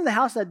walked into the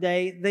house that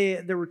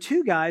day, there were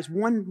two guys,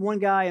 one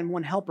guy and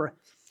one helper,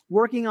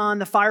 working on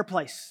the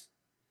fireplace.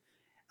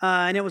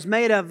 And it was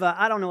made of,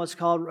 I don't know what it's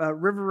called,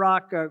 river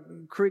rock,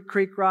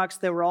 creek rocks.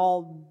 There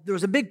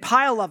was a big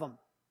pile of them.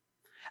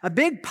 A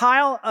big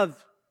pile of,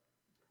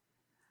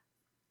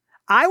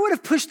 I would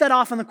have pushed that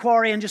off in the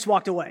quarry and just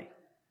walked away.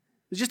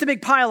 It was just a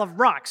big pile of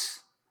rocks.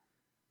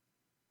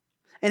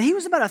 And he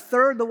was about a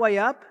third the way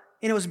up,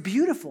 and it was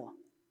beautiful.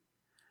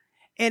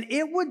 And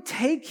it would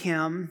take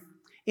him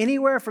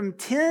anywhere from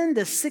 10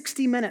 to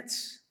 60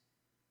 minutes.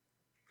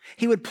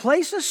 He would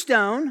place a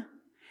stone,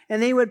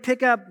 and then he would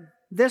pick up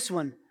this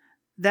one.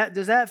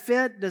 Does that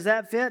fit? Does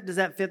that fit? Does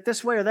that fit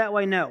this way or that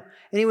way? No.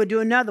 And he would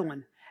do another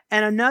one,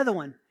 and another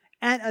one,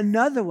 and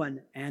another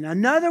one, and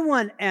another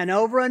one, and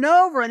over,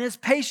 and his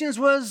patience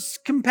was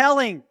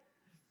compelling.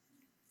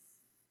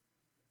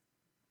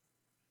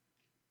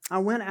 I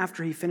went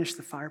after he finished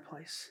the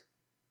fireplace.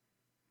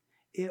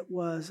 It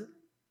was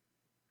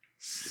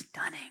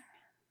stunning.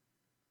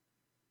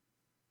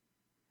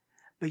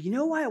 But you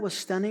know why it was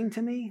stunning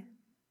to me?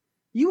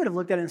 You would have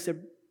looked at it and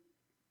said,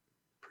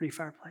 pretty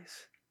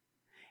fireplace.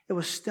 It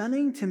was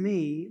stunning to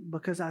me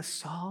because I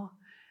saw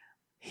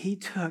he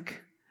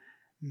took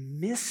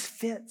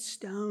misfit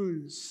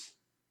stones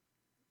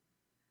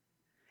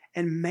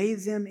and made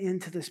them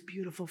into this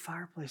beautiful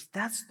fireplace.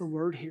 That's the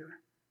word here.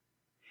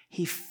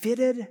 He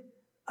fitted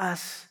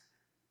us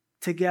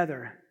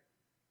together.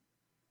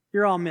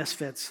 You're all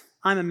misfits.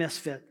 I'm a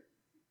misfit.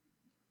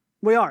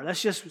 We are.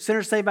 That's just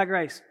sinners saved by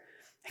grace.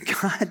 And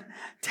God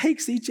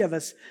takes each of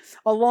us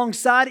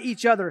alongside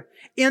each other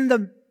in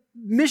the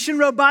Mission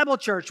Road Bible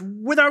Church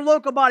with our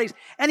local bodies.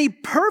 And He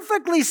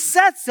perfectly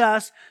sets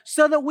us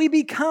so that we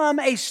become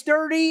a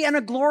sturdy and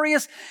a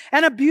glorious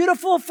and a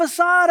beautiful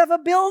facade of a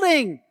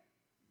building.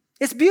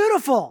 It's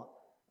beautiful.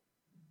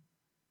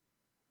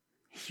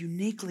 He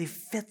uniquely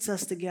fits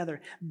us together.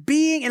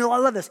 Being, and I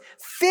love this,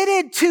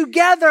 fitted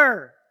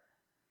together.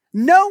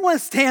 No one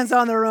stands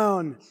on their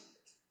own.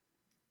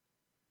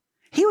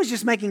 He was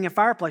just making a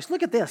fireplace.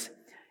 Look at this.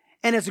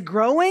 And it's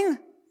growing.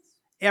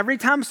 Every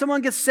time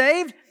someone gets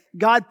saved,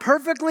 God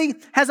perfectly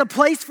has a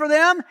place for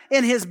them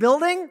in His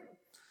building.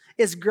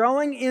 It's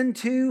growing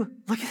into,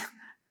 look at,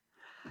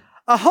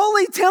 a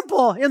holy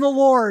temple in the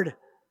Lord.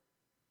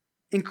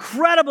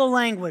 Incredible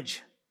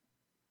language.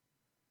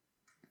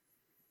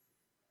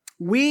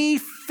 We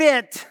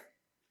fit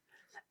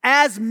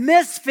as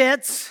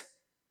misfits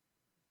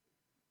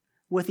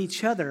with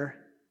each other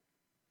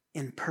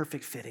in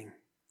perfect fitting.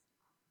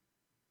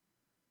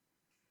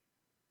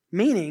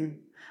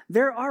 Meaning,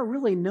 there are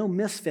really no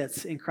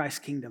misfits in Christ's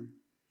kingdom.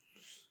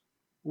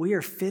 We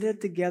are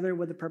fitted together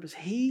with a purpose.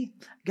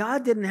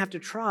 God didn't have to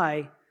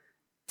try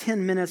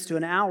 10 minutes to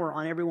an hour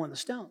on every one of the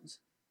stones.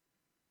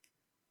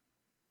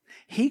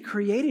 He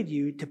created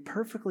you to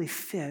perfectly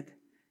fit,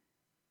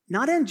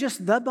 not in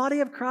just the body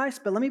of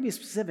Christ, but let me be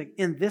specific,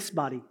 in this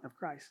body of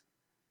Christ,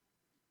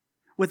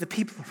 with the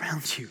people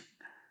around you.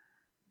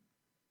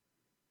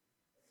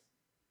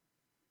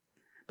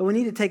 But we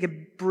need to take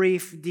a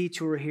brief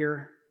detour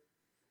here,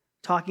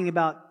 talking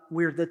about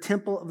we're the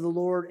temple of the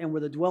Lord and we're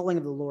the dwelling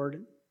of the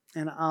Lord.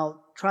 And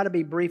I'll try to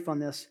be brief on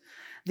this.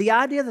 The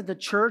idea that the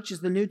church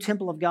is the new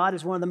temple of God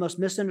is one of the most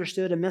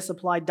misunderstood and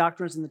misapplied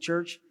doctrines in the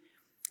church.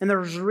 And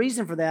there's a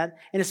reason for that.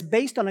 And it's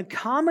based on a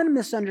common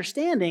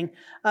misunderstanding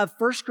of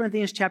 1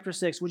 Corinthians chapter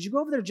 6. Would you go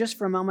over there just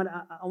for a moment?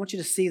 I want you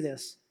to see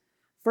this.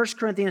 1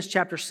 Corinthians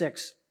chapter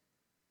 6.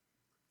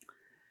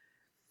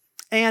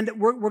 And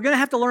we're going to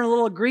have to learn a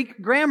little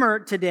Greek grammar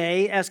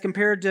today as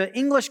compared to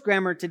English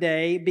grammar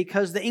today,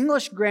 because the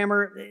English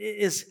grammar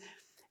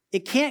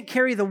it can't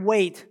carry the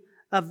weight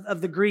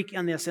of the Greek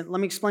on this. And let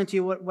me explain to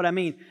you what I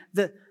mean.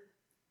 The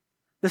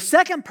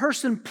second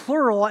person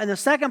plural and the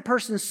second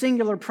person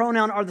singular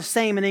pronoun are the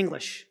same in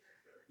English.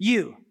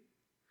 You.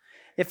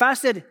 If I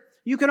said,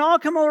 you can all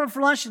come over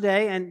for lunch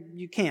today, and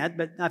you can't,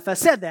 but if I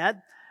said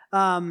that,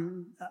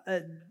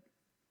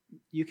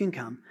 you can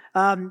come.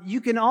 You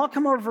can all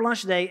come over for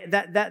lunch today.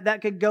 That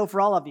could go for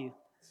all of you.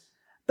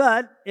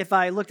 But if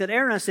I looked at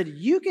Aaron and I said,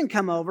 you can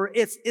come over,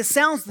 it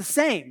sounds the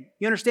same.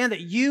 You understand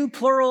that you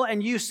plural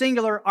and you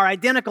singular are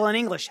identical in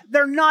English.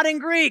 They're not in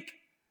Greek.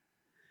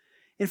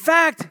 In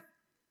fact,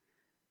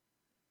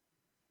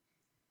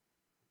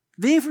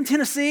 being from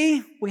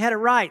Tennessee, we had it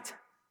right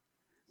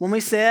when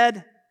we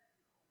said,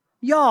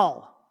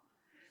 y'all.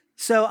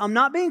 So I'm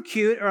not being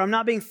cute or I'm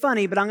not being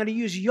funny, but I'm going to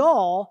use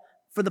y'all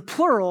for the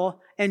plural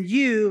and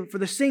you for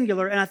the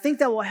singular. And I think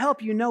that will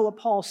help you know what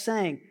Paul's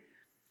saying.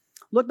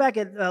 Look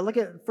at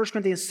 1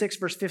 Corinthians 6,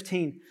 verse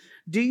 15.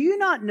 Do you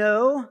not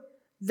know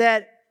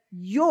that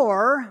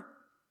your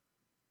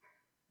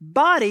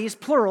bodies,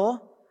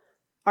 plural,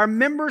 are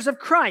members of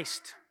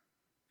Christ?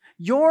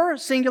 Your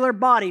singular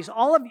bodies,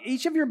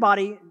 each of your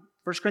body,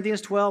 1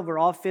 Corinthians 12, we're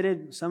all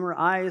fitted. Some are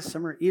eyes,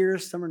 some are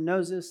ears, some are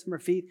noses, some are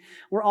feet.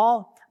 We're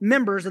all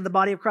members of the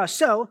body of Christ.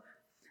 So,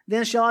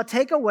 then shall I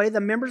take away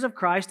the members of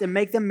Christ and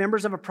make them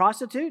members of a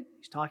prostitute?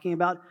 He's talking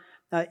about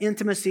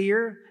intimacy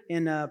here,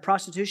 and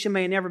prostitution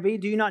may never be.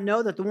 Do you not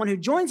know that the one who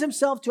joins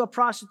himself to a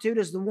prostitute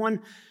is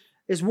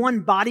one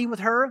body with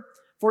her?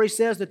 For he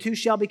says, the two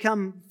shall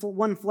become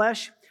one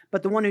flesh.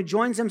 But the one who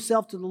joins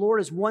himself to the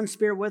Lord is one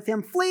spirit with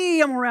him.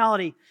 Flee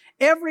immorality.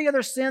 Every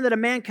other sin that a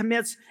man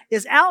commits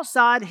is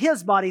outside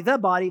his body, the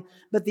body,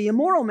 but the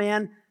immoral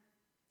man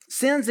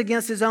sins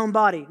against his own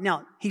body.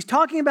 Now, he's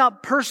talking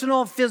about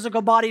personal,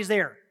 physical bodies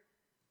there.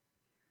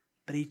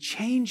 But he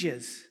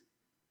changes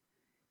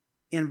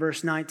in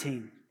verse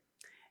 19.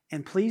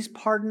 And please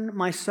pardon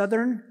my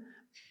southern,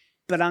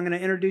 but I'm going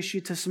to introduce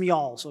you to some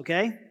y'alls,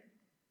 okay?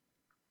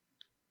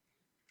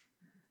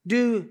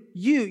 Do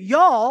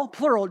y'all,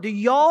 plural, do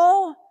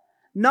y'all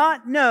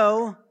not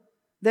know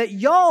that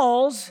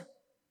y'all's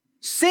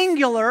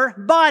singular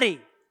body,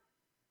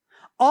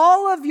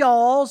 all of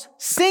y'all's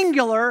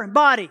singular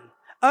body.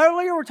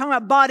 Earlier we're talking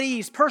about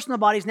bodies, personal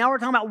bodies. Now we're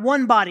talking about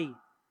one body.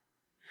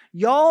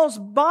 Y'all's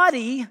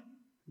body,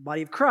 the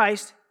body of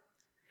Christ,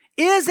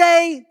 is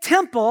a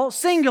temple,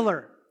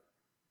 singular,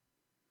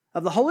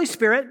 of the Holy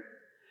Spirit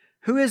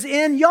who is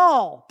in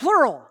y'all,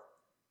 plural,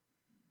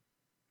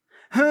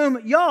 whom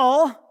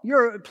y'all,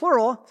 your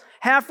plural,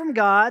 have from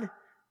God,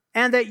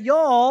 and that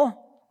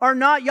y'all are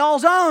not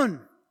y'all's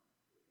own.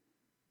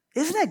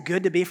 Isn't it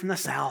good to be from the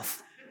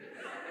South?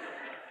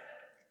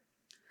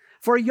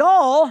 For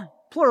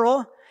y'all,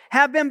 plural,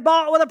 have been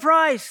bought with a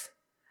price.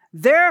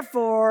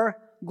 Therefore,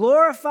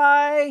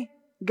 glorify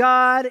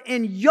God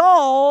in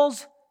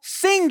y'all's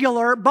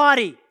singular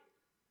body.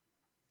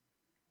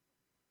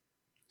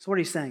 So what are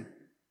you saying?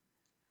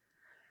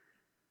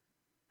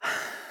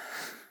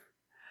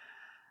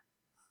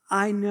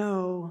 I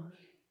know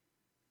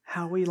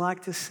how we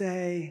like to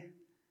say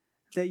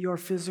that your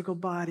physical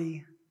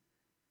body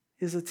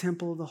is a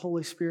temple of the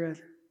Holy Spirit.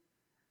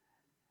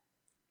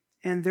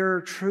 And there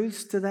are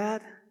truths to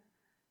that,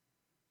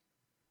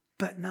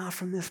 but not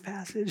from this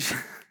passage.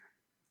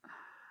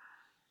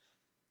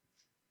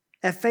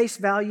 At face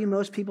value,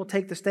 most people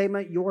take the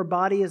statement, your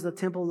body is the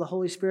temple of the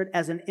Holy Spirit,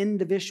 as an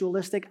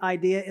individualistic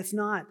idea. It's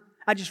not.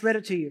 I just read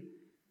it to you.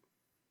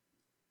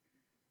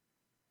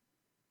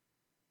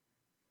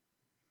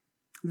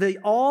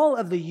 All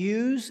of the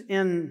yous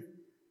in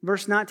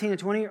verse 19 and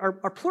 20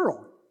 are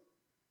plural.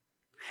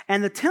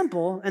 And the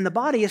temple and the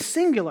body is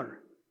singular.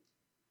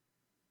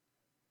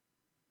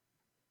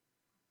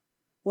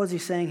 What is he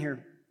saying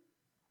here?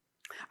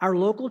 Our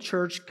local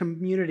church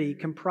community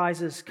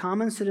comprises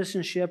common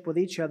citizenship with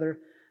each other,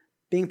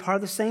 being part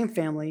of the same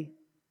family,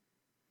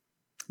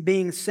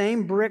 being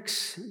same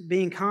bricks,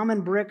 being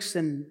common bricks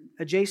and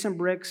adjacent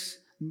bricks,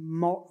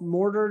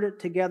 mortared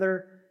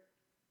together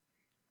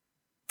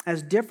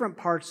as different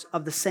parts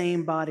of the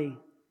same body.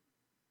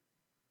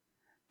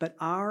 But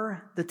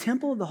the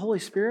temple of the Holy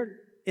Spirit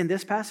in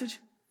this passage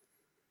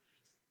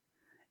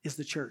is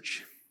the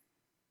church.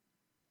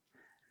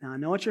 Now, I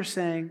know what you're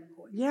saying.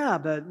 Yeah,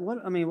 but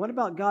what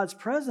about God's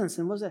presence?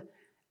 And what's that?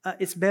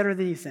 It's better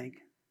than you think.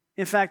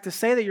 In fact, to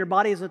say that your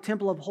body is a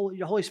temple of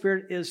the Holy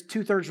Spirit is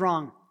 2/3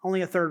 wrong, only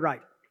 1/3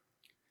 right.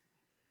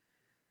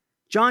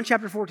 John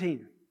chapter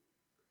 14.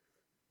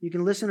 You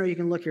can listen or you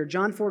can look here.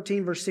 John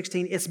 14, verse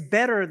 16. It's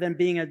better than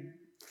being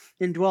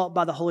indwelt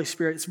by the Holy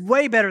Spirit. It's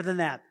way better than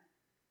that.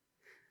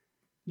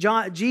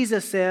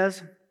 Jesus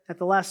says at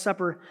the Last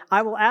Supper,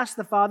 I will ask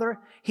the Father,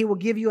 He will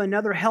give you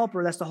another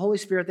helper, that's the Holy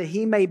Spirit, that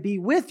He may be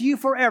with you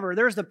forever.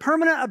 There's the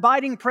permanent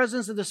abiding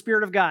presence of the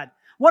Spirit of God.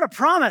 What a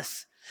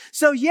promise.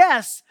 So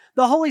yes,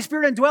 the Holy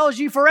Spirit indwells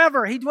you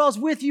forever. He dwells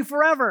with you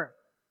forever.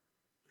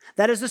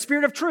 That is the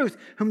Spirit of truth,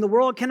 whom the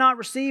world cannot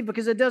receive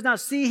because it does not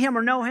see Him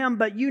or know Him,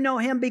 but you know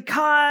Him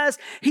because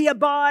He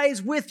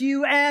abides with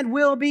you and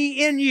will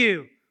be in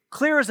you.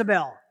 Clear as a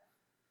bell.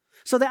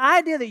 So the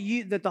idea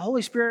that the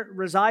Holy Spirit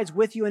resides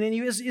with you and in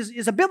you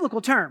is a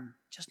biblical term,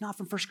 just not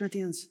from 1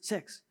 Corinthians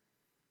 6.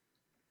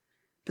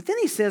 But then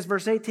he says,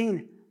 verse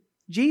 18,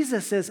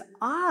 Jesus says,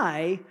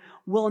 I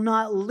will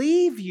not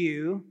leave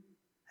you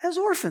as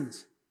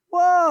orphans.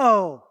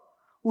 Whoa.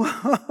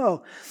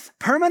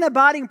 Permanent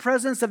abiding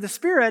presence of the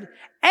Spirit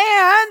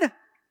and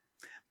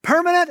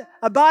permanent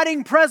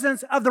abiding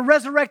presence of the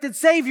resurrected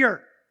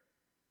Savior.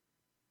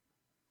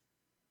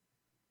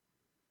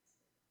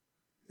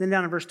 Then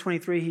down in verse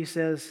 23, he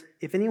says,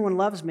 if anyone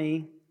loves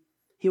me,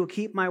 he will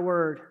keep my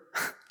word.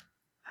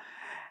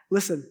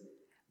 Listen,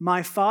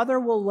 my Father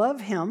will love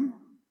him,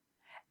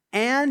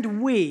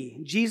 and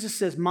we, Jesus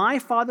says, my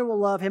Father will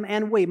love him,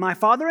 and we, my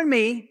Father and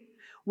me,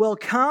 will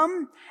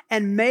come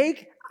and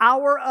make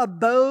our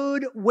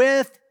abode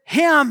with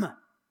him.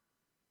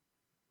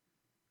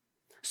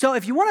 So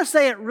if you want to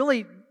say it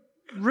really,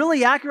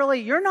 really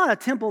accurately, you're not a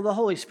temple of the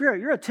Holy Spirit.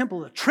 You're a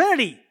temple of the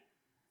Trinity.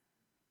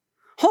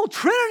 Whole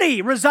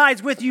Trinity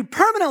resides with you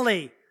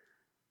permanently.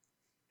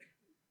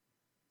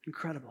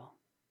 Incredible.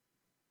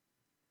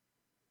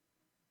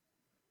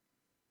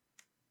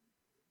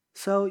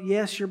 So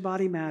yes, your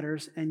body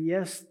matters, and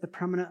yes, the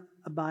permanent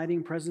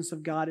abiding presence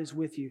of God is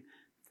with you.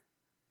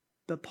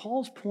 But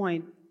Paul's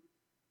point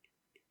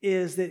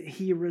is that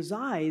he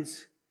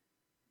resides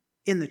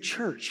in the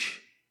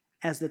church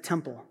as the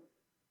temple.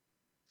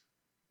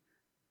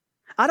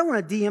 I don't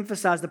want to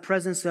de-emphasize the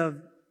presence of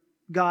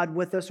God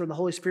with us or the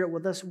Holy Spirit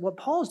with us. What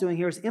Paul is doing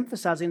here is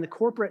emphasizing the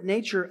corporate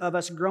nature of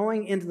us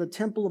growing into the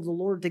temple of the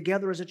Lord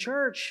together as a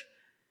church.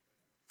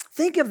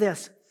 Think of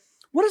this.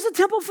 What is the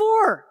temple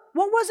for?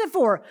 What was it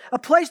for? A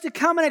place to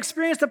come and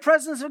experience the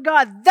presence of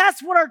God.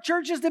 That's what our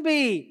church is to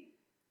be.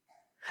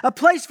 A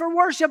place for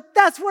worship.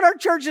 That's what our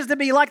church is to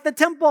be, like the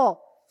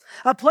temple.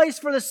 A place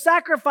for the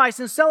sacrifice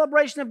and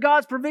celebration of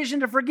God's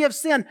provision to forgive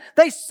sin.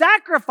 They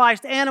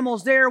sacrificed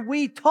animals there.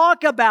 We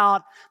talk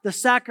about the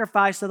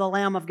sacrifice of the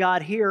Lamb of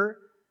God here.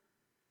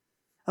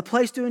 A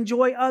place to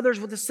enjoy others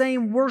with the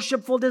same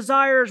worshipful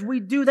desires. We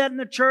do that in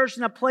the church,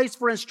 and a place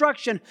for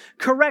instruction,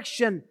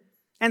 correction,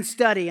 and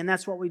study. And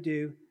that's what we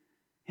do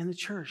in the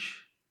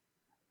church.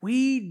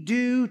 We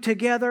do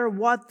together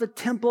what the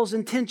temple's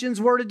intentions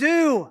were to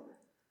do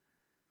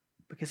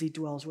because He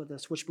dwells with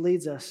us, which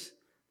leads us,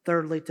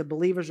 thirdly, to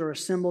believers are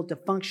assembled to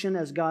function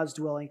as God's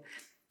dwelling.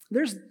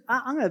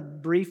 I'm going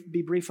to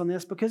be brief on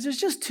this because it's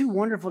just too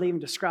wonderful to even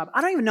describe.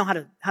 I don't even know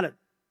how to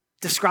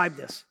describe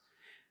this.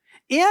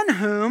 In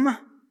whom,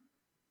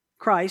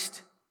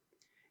 Christ,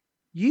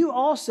 you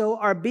also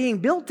are being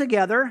built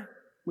together.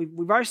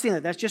 We've already seen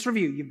that. That's just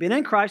review. You've been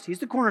in Christ. He's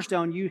the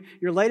cornerstone.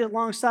 You're laid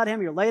alongside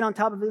Him. You're laid on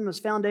top of Him as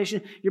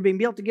foundation. You're being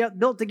built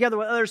together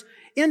with others.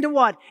 Into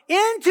what?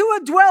 Into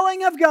a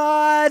dwelling of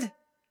God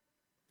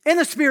in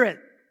the Spirit.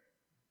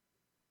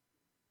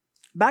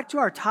 Back to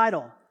our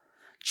title.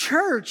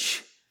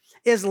 Church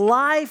is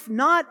life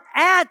not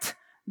at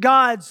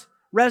God's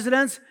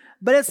residence,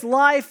 but it's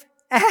life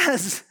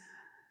as.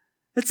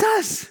 It's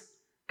us,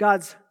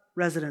 God's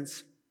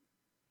residence.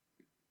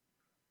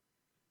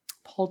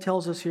 Paul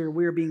tells us here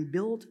we are being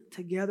built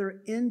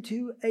together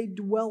into a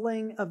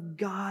dwelling of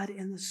God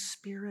in the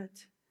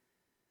Spirit.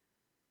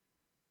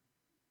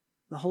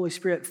 The Holy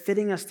Spirit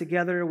fitting us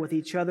together with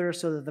each other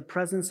so that the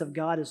presence of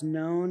God is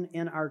known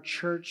in our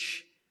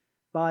church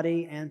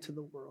body and to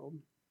the world.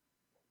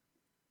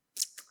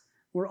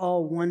 We're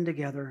all one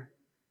together.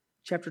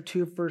 Chapter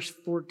 2, verse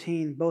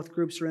 14, both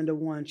groups are into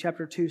one.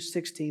 Chapter 2,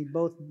 16,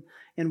 both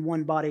in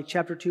one body.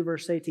 Chapter 2,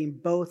 verse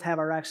 18, both have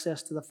our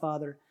access to the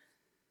Father.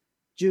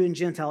 Jew and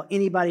Gentile,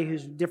 anybody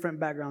who's different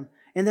background.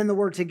 And then the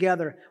word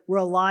together. We're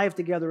alive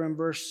together in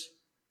verse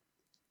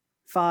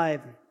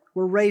 5.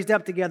 We're raised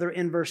up together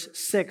in verse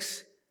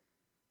 6.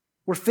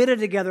 We're fitted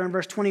together in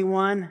verse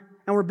 21.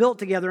 And we're built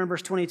together in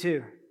verse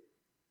 22.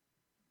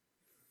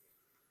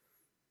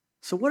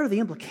 So what are the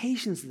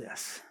implications of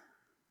this?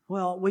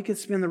 Well, we could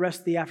spend the rest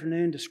of the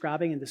afternoon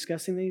describing and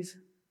discussing these.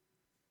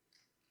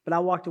 But I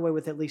walked away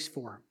with at least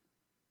 4.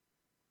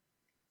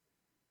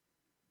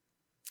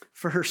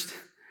 First,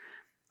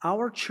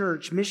 our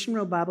church, Mission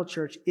Road Bible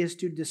Church, is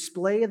to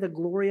display the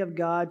glory of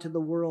God to the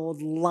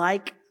world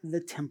like the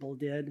temple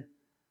did.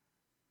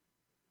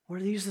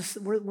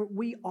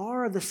 We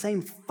are the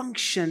same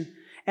function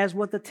as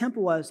what the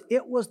temple was.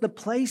 It was the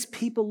place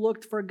people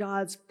looked for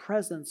God's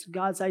presence,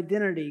 God's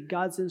identity,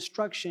 God's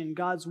instruction,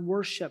 God's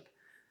worship,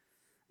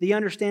 the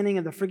understanding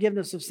of the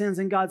forgiveness of sins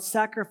and God's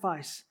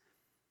sacrifice.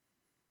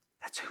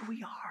 That's who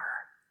we are.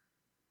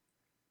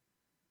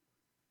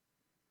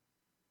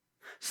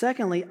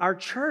 Secondly, our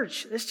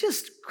church, it's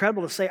just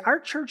incredible to say, our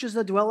church is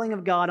the dwelling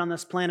of God on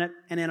this planet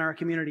and in our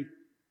community.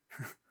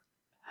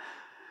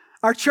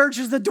 Our church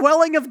is the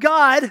dwelling of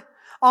God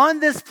on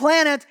this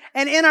planet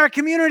and in our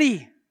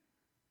community.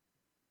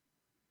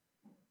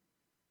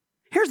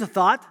 Here's a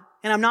thought,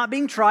 and I'm not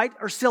being trite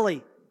or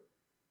silly.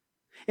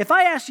 If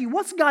I ask you,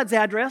 what's God's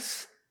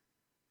address?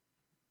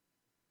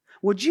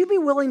 Would you be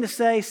willing to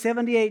say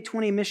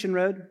 7820 Mission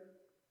Road?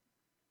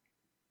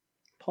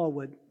 Paul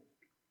would.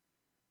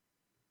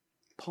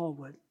 Paul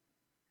would.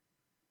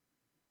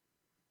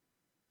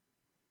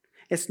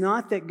 It's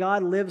not that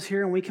God lives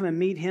here and we come and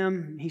meet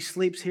Him. He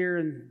sleeps here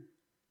and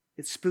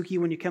it's spooky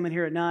when you come in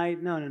here at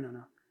night.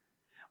 No.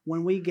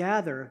 When we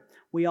gather,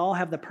 we all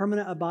have the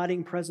permanent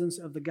abiding presence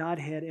of the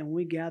Godhead, and when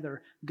we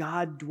gather,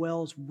 God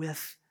dwells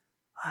with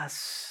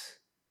us.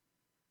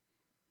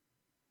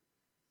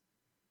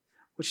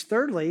 Which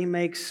thirdly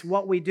makes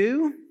what we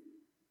do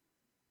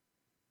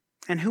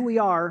and who we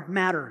are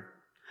matter.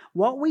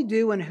 What we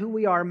do and who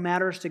we are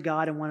matters to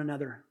God and one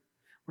another.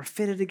 We're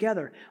fitted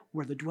together.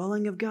 We're the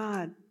dwelling of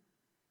God.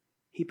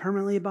 He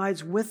permanently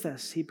abides with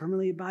us. He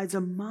permanently abides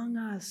among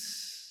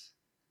us.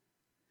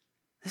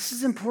 This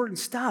is important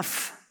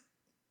stuff.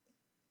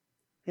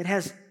 It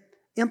has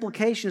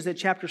implications that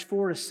chapters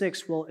 4 to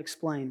 6 will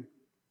explain.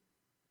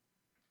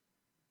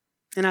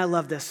 And I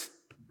love this.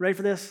 Ready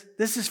for this?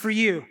 This is for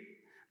you.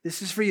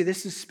 This is for you.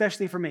 This is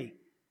especially for me.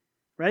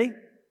 Ready?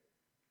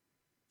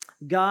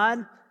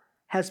 God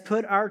has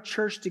put our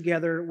church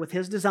together with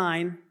His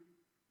design.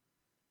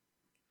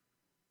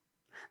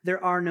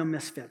 There are no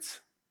misfits.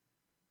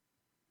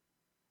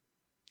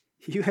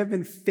 You have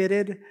been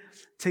fitted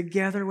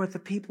together with the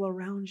people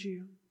around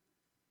you.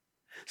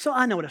 So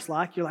I know what it's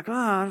like. You're like, oh,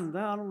 I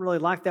don't really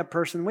like that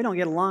person. We don't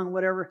get along,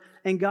 whatever.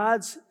 And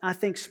God's, I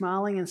think,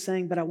 smiling and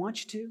saying, but I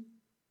want you to.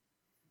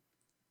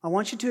 I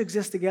want you to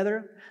exist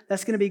together.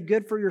 That's going to be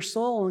good for your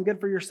soul and good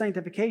for your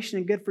sanctification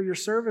and good for your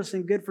service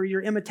and good for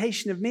your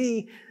imitation of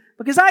me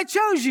because I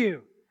chose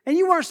you and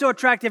you weren't so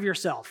attractive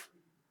yourself.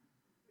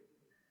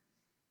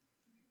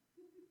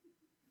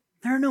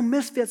 There are no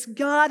misfits.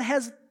 God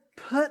has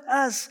put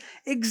us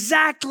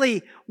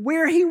exactly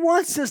where He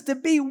wants us to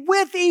be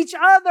with each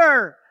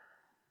other.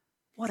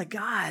 What a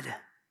God.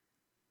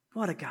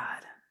 What a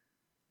God.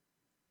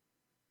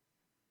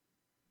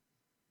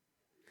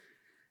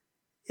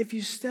 If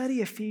you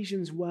study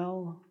Ephesians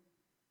well,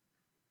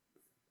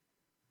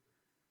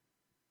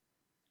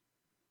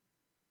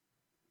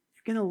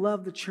 you're going to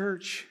love the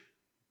church.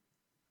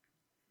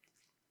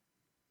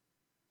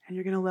 And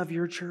you're going to love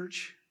your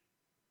church,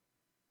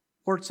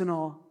 warts and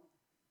all,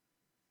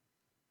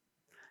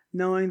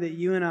 knowing that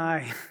you and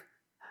I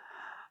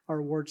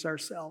are warts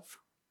ourselves.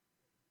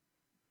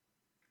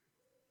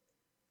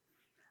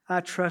 I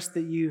trust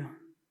that you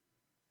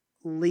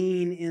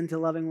lean into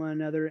loving one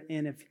another.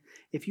 And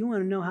if you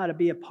want to know how to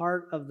be a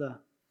part of the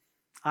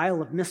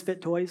aisle of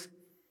misfit toys,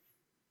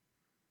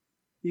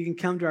 you can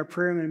come to our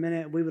prayer room in a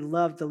minute. We would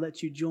love to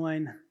let you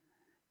join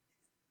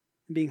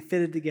being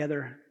fitted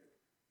together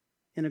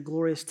in a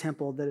glorious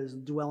temple that is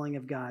the dwelling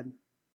of God.